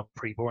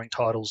pretty boring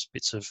titles,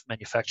 bits of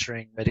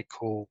manufacturing,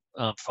 medical,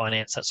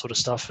 finance, that sort of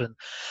stuff. And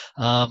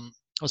I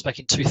was back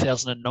in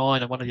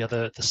 2009, and one of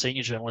the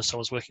senior journalists I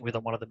was working with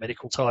on one of the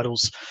medical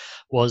titles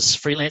was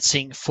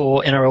freelancing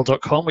for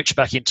NRL.com, which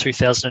back in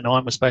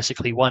 2009 was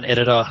basically one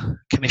editor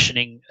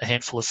commissioning a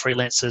handful of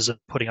freelancers and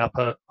putting up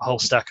a whole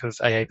stack of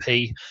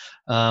AAP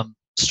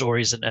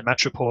stories and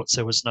match reports.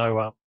 There was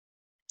no,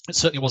 it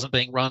certainly wasn't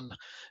being run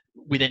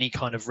with any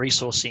kind of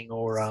resourcing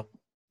or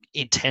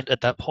intent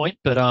at that point.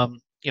 But I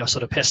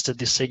sort of pestered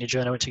this senior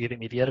journal into giving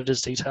me the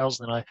editor's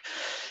details, and then I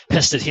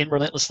pestered him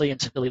relentlessly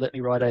until he let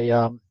me write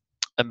a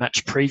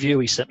match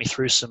preview. He sent me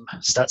through some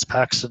stats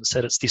packs and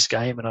said it's this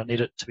game and I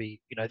need it to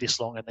be this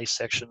long in these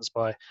sections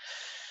by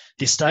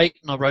this date.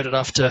 And I wrote it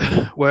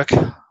after work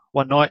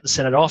one night and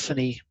sent it off, and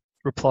he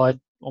replied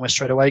almost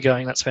straight away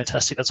going, "That's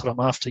fantastic, that's what I'm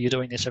after, you're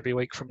doing this every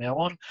week from now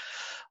on."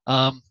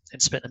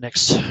 And spent the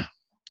next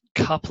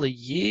couple of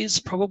years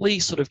probably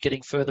sort of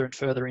getting further and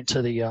further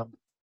into the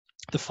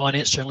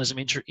finance journalism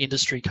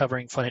industry,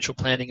 covering financial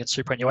planning and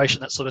superannuation,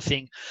 that sort of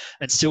thing,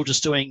 and still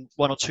just doing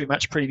one or two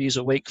match previews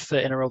a week for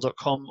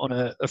NRL.com on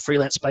a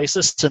freelance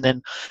basis. And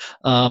then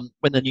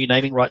when the new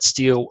naming rights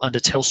deal under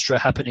Telstra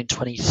happened in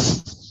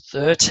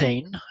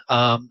 2013,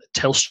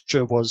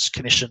 Telstra was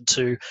commissioned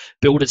to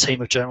build a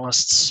team of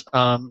journalists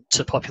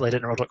to populate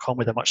NRL.com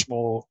with a much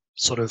more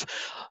sort of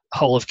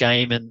whole of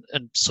game and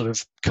sort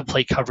of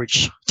complete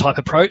coverage type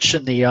approach.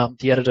 And the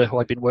editor who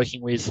I'd been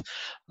working with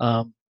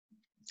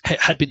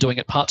had been doing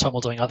it part-time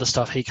while doing other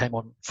stuff. He came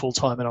on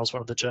full-time, and I was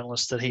one of the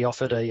journalists that he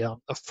offered a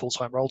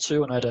full-time role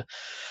to. And I had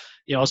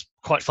I was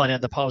quite far down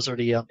the path. I was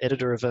already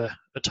editor of a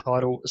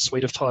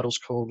suite of titles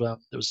called, there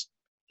was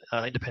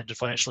Independent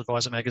Financial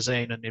Advisor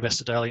magazine and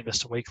Investor Daily,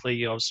 Investor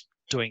Weekly. I was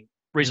doing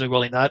reasonably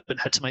well in that, but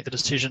had to make the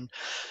decision.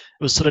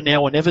 It was sort of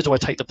now or never. Do I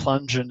take the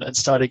plunge and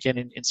start again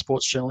in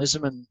sports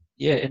journalism? And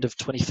yeah, end of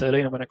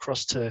 2013, I went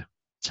across to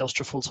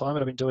Telstra full-time, and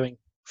I've been doing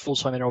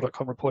full-time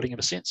NRL.com reporting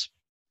ever since.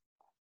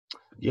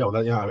 Yeah,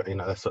 well,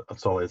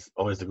 that's always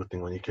a good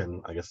thing when you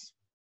can, I guess,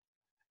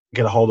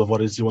 get a hold of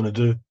what it is you want to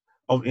do.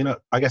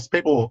 I guess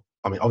people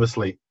I mean,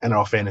 obviously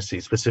NRL fantasy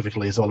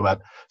specifically is all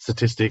about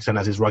statistics, and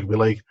as is rugby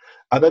league.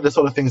 Are they the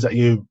sort of things that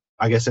you,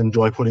 I guess,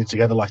 enjoy putting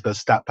together, like those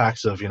stat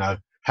packs of,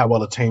 how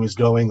well a team is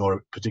going or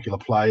a particular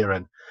player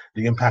and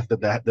the impact that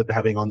they're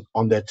having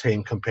on their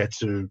team compared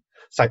to,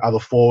 say, other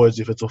forwards,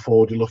 if it's a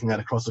forward you're looking at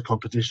across the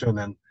competition,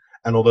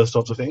 and all those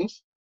sorts of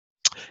things?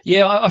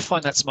 Yeah, I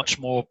find that's much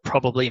more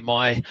probably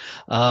my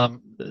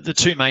the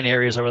two main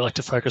areas I would like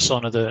to focus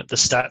on are the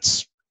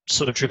stats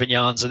sort of driven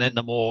yarns, and then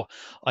the more,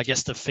 I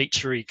guess, the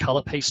featurey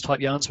color piece type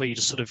yarns where you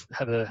just sort of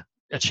have a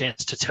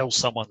chance to tell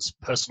someone's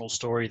personal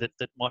story that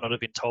might not have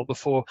been told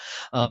before,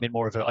 in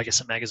more of a, I guess,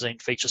 a magazine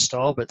feature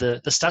style. But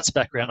the stats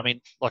background, I mean,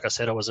 like I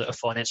said, I was a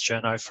finance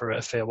journo for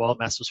a fair while.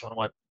 Maths was one of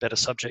my better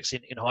subjects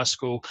in high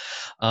school.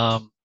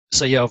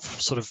 So yeah, I've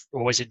sort of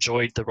always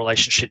enjoyed the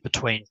relationship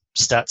between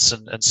stats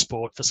and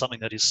sport for something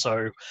that is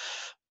so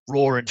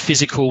raw and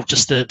physical,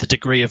 just the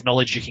degree of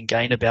knowledge you can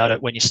gain about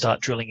it when you start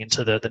drilling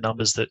into the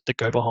numbers that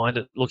go behind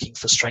it, looking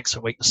for strengths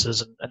and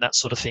weaknesses and that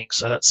sort of thing.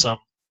 So that's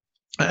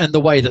and the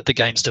way that the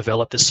game's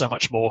developed, there's so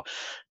much more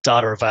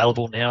data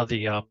available now.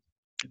 The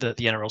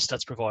NRL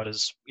stats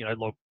providers,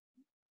 log,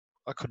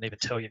 I couldn't even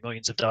tell you,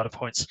 millions of data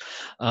points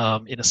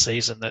in a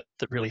season that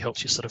really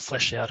helps you sort of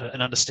flesh out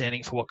an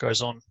understanding for what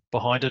goes on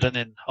behind it. And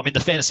then, I mean, the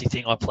fantasy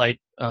thing I played,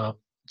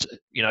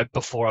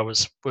 before I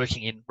was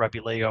working in rugby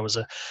league, I was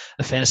a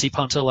fantasy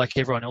punter like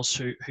everyone else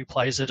who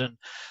plays it. And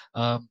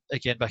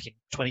again, back in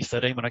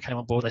 2013 when I came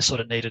on board, they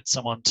sort of needed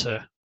someone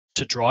to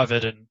drive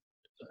it and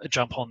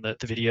jump on the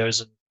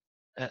videos and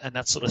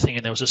that sort of thing.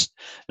 And there was just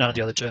none of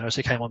the other journalists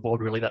who came on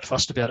board really that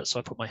fussed about it. So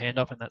I put my hand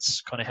up, and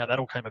that's kind of how that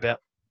all came about.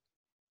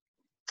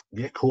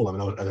 Yeah, cool. I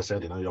mean, as I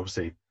said, you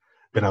obviously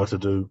been able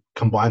to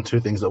combine two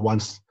things at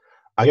once.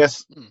 I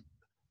guess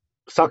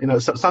some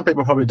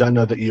people probably don't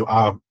know that you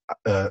are,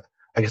 I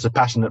guess, a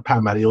passionate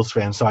Parramatta Eels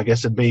fan. So I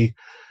guess it'd be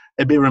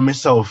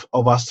remiss of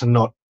us to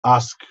not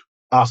ask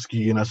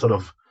you, sort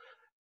of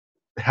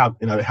how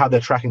they're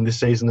tracking this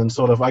season, and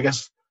sort of, I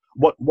guess,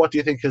 what do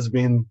you think has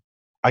been,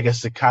 I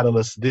guess, the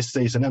catalyst this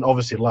season, and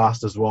obviously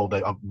last as well.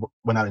 They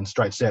went out in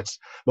straight sets.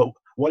 But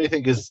what do you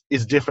think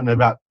is different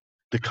about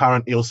the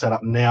current Eel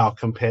setup now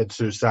compared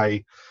to,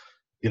 say,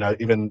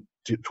 even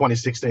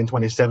 2016,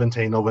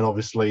 2017, or when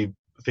obviously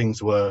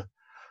things were,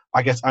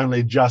 I guess,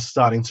 only just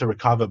starting to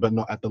recover, but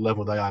not at the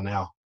level they are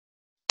now?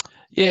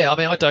 Yeah, I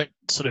mean, I don't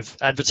sort of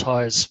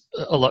advertise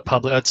a lot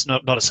publicly. It's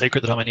not a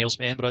secret that I'm an Eels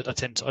man, but I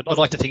tend to. I'd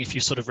like to think if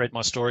you sort of read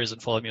my stories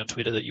and followed me on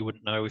Twitter that you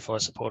wouldn't know if I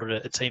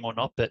supported a team or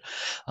not. But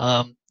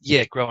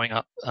yeah, growing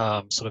up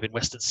sort of in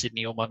Western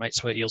Sydney, all my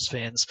mates were Eels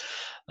fans.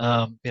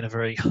 Been a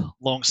very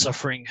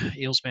long-suffering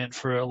Eels man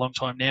for a long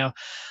time now.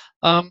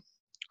 I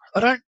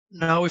don't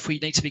know if we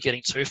need to be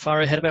getting too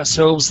far ahead of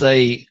ourselves.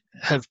 They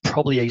have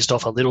probably eased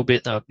off a little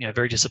bit. They're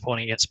very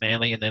disappointing against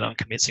Manly, and then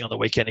unconvincing on the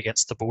weekend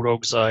against the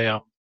Bulldogs.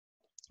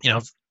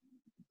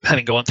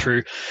 Having gone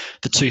through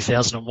the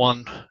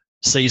 2001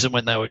 season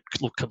when they would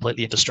look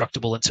completely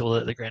indestructible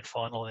until the grand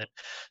final, and then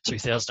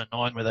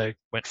 2009 where they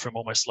went from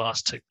almost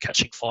last to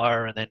catching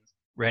fire and then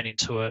ran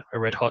into a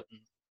red hot and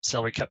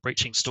salary cap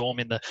breaching storm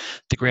in the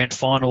grand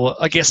final.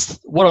 I guess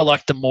what I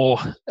like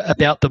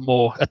about them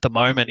more at the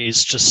moment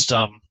is just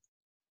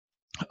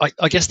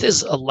I guess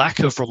there's a lack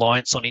of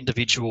reliance on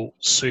individual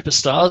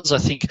superstars. I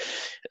think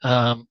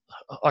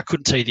I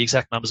couldn't tell you the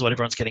exact numbers of what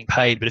everyone's getting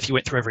paid, but if you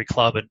went through every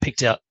club and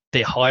picked out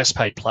their highest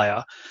paid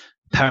player,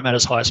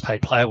 Parramatta's highest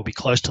paid player will be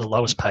close to the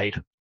lowest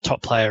paid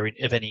top player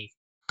of any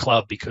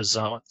club, because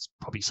it's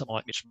probably someone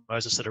like Mitch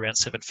Moses at around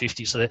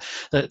 750. So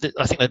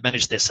I think they've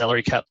managed their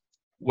salary cap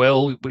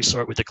well. We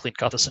saw it with the Clint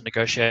Gutherson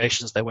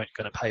negotiations. They weren't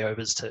going to pay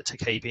overs to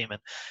keep him,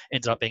 and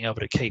ended up being able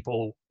to keep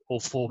all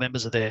four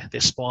members of their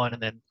spine,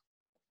 and then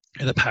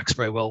the pack's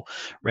very well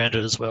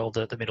rounded as well.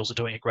 The middles are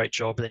doing a great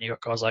job. But then you've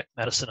got guys like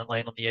Madison and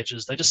Lane on the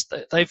edges.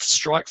 They've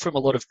strike from a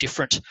lot of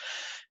different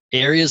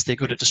areas. They're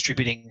good at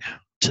distributing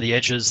to the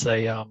edges.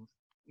 They're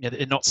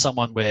not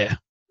someone where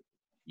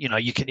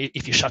you can,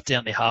 if you shut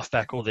down their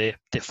halfback or their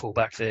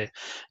fullback, they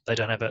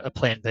don't have a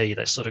plan B.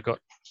 They've sort of got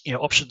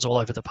options all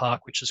over the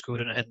park, which is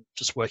good, and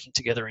just working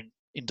together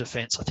in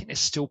defence. I think they're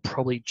still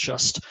probably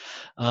just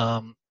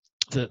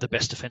the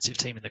best defensive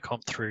team in the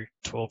comp through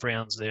 12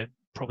 rounds. They're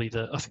probably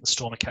I think the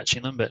Storm are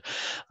catching them, but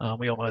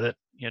we all know that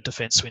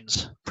defence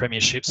wins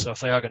premierships. So if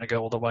they are going to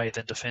go all the way,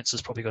 then defence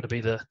has probably got to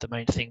be the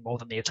main thing more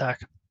than the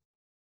attack.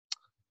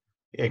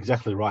 Yeah,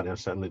 exactly right.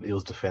 Certainly the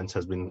Eels' defence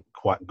has been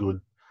quite good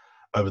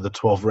over the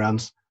 12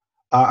 rounds.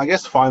 I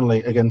guess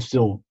finally, again,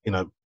 still in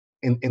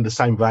the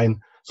same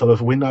vein, sort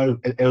of, we know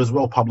it was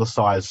well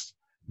publicised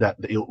that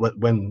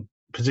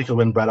particularly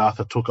when Brad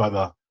Arthur took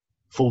over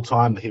full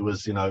time, that he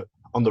was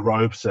on the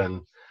ropes and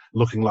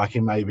looking like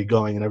he may be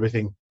going and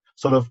everything.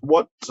 Sort of,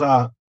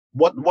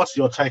 what's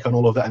your take on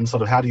all of that, and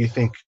sort of how do you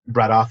think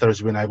Brad Arthur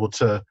has been able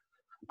to,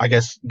 I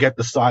guess, get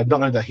the side,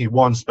 not only that he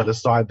wants, but a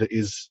side that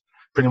is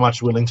pretty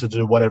much willing to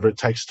do whatever it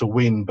takes to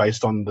win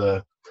based on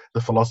the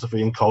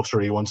philosophy and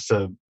culture he wants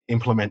to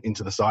implement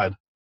into the side?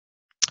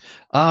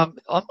 I'm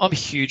a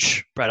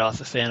huge Brad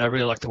Arthur fan. I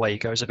really like the way he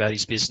goes about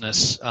his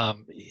business.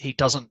 He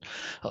doesn't.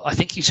 I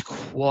think he's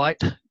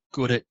quite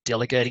good at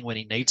delegating when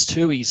he needs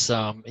to. He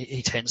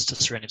tends to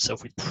surround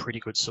himself with pretty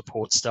good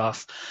support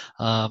staff.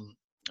 I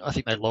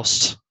think they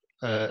lost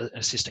an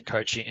assistant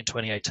coach in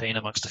 2018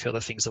 amongst a few other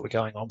things that were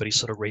going on, but he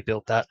sort of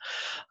rebuilt that.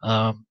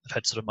 They've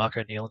had sort of Mark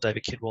O'Neill and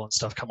David Kidwell and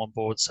stuff come on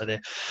board, so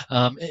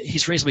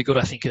he's reasonably good,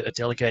 I think, at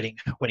delegating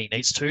when he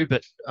needs to.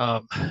 But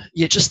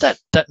just that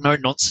no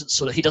nonsense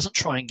sort of. He doesn't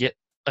try and get,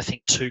 I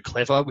think, too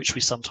clever, which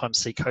we sometimes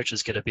see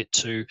coaches get a bit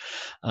too.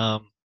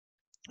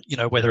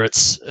 Whether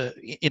it's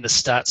in the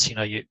stats,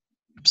 you're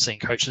seeing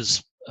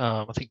coaches.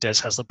 I think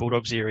Des Hasler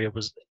Bulldogs era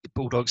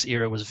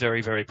was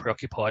very, very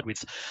preoccupied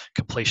with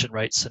completion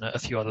rates and a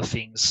few other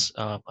things.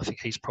 I think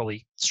he's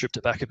probably stripped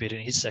it back a bit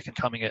in his second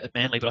coming at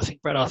Manly, but I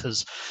think Brad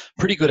Arthur's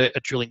pretty good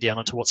at drilling down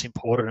onto what's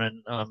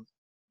important. And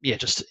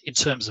just in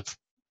terms of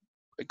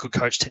a good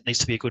coach needs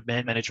to be a good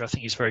man manager. I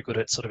think he's very good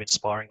at sort of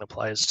inspiring the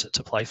players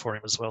to play for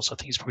him as well. So I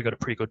think he's probably got a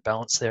pretty good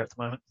balance there at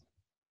the moment.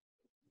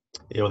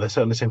 Yeah, well, they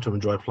certainly seem to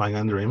enjoy playing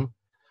under him.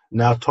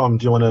 Now, Tom,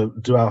 do you want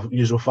to do our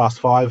usual Fast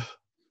Five?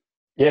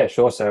 Yeah,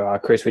 sure. So,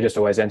 Chris, we just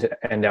always end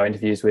our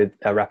interviews with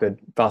a rapid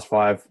Fast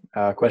Five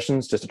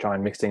questions just to try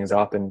and mix things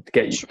up and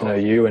get to know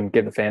you and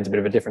give the fans a bit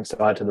of a different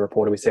side to the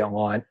reporter we see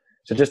online.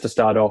 So just to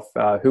start off,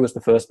 who was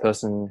the first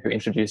person who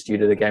introduced you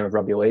to the game of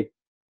rugby league?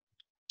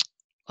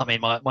 I mean,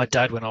 my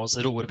dad, when I was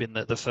little, would have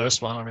been the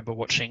first one. I remember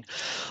watching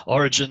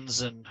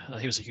Origins, and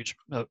he was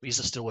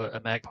he's still a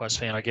Magpies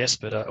fan, I guess,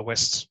 but a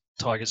West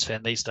Tigers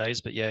fan these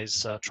days. But yeah,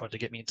 he's tried to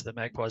get me into the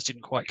Magpies.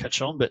 Didn't quite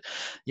catch on, but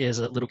yeah, as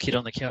a little kid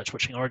on the couch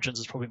watching Origins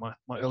is probably my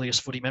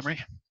earliest footy memory.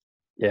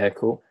 Yeah,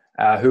 cool.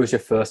 Who was your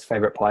first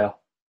favourite player?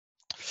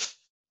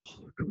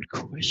 Good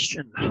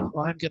question. I'm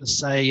going to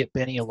say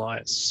Benny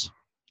Elias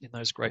in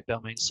those great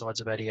Balmain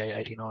sides of 88,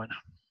 89.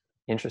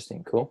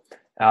 Interesting, cool.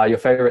 Your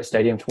favourite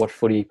stadium to watch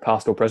footy,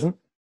 past or present?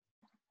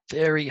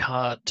 Very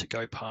hard to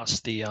go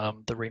past the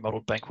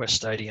remodelled Bankwest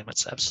Stadium.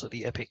 It's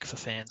absolutely epic for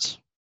fans.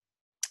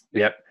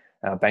 Yep,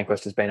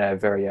 Bankwest has been a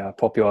very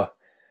popular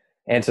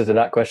answer to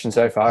that question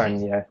so far,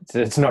 and yeah,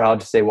 it's not hard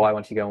to see why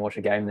once you go and watch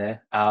a game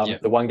there.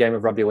 The one game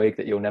of rugby league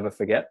that you'll never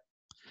forget?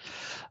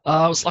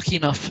 I was lucky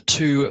enough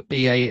to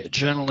be a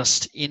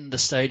journalist in the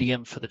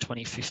stadium for the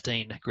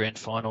 2015 grand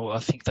final. I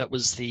think that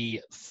was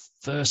the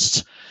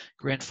first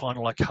grand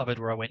final I covered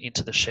where I went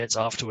into the sheds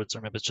afterwards. I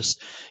remember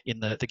just in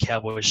the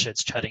Cowboys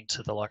sheds chatting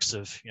to the likes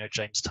of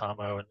James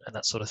Tarmo and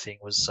that sort of thing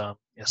was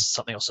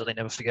something I'll certainly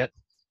never forget.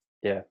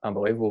 Yeah,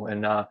 unbelievable.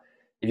 And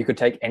if you could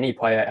take any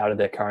player out of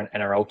their current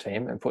NRL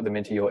team and put them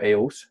into your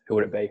Eels, who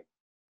would it be?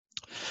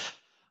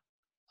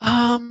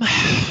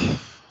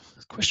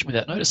 Question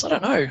without notice. I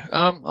don't know.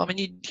 I mean,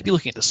 you'd be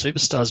looking at the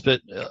superstars, but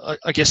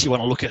I guess you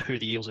want to look at who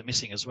the Eels are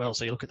missing as well.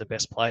 So you look at the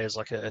best players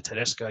like a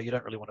Tedesco. You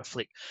don't really want to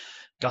flick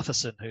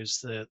Gutherson, who's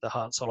the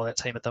heart and soul of that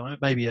team at the moment.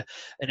 Maybe an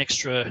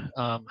extra,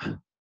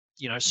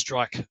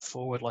 strike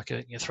forward, like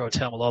throw a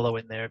Taumalolo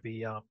in there, it'd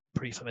be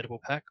pretty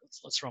formidable pack.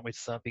 Let's run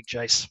with Big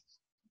Jace.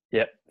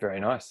 Yeah, very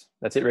nice.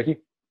 That's it, Ricky.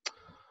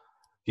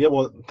 Yeah,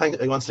 well,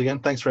 once again,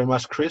 thanks very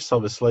much, Chris.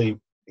 Obviously,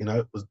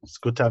 it's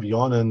good to have you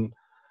on, and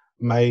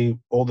may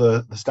all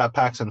the stat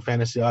packs and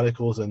fantasy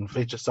articles and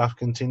feature stuff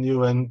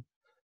continue, and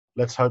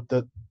let's hope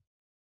that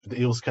the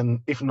Eels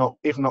can, if not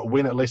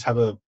win, at least have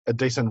a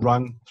decent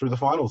run through the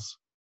finals.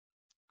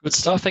 Good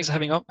stuff. Thanks for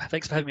having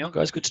me on,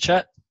 guys. Good to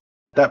chat.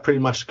 That pretty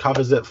much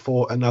covers it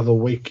for another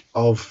week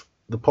of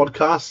the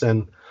podcast.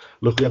 And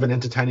look, we have an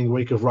entertaining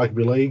week of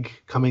rugby league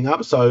coming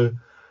up, so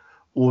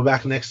we'll be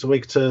back next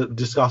week to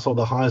discuss all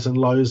the highs and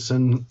lows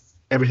and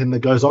everything that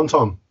goes on,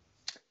 Tom.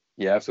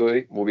 Yeah,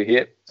 absolutely. We'll be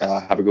here.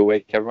 Have a good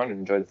week, everyone, and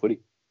enjoy the footy.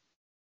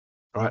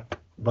 All right.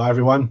 Bye,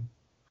 everyone.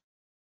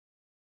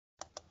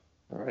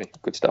 All right.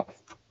 Good stuff.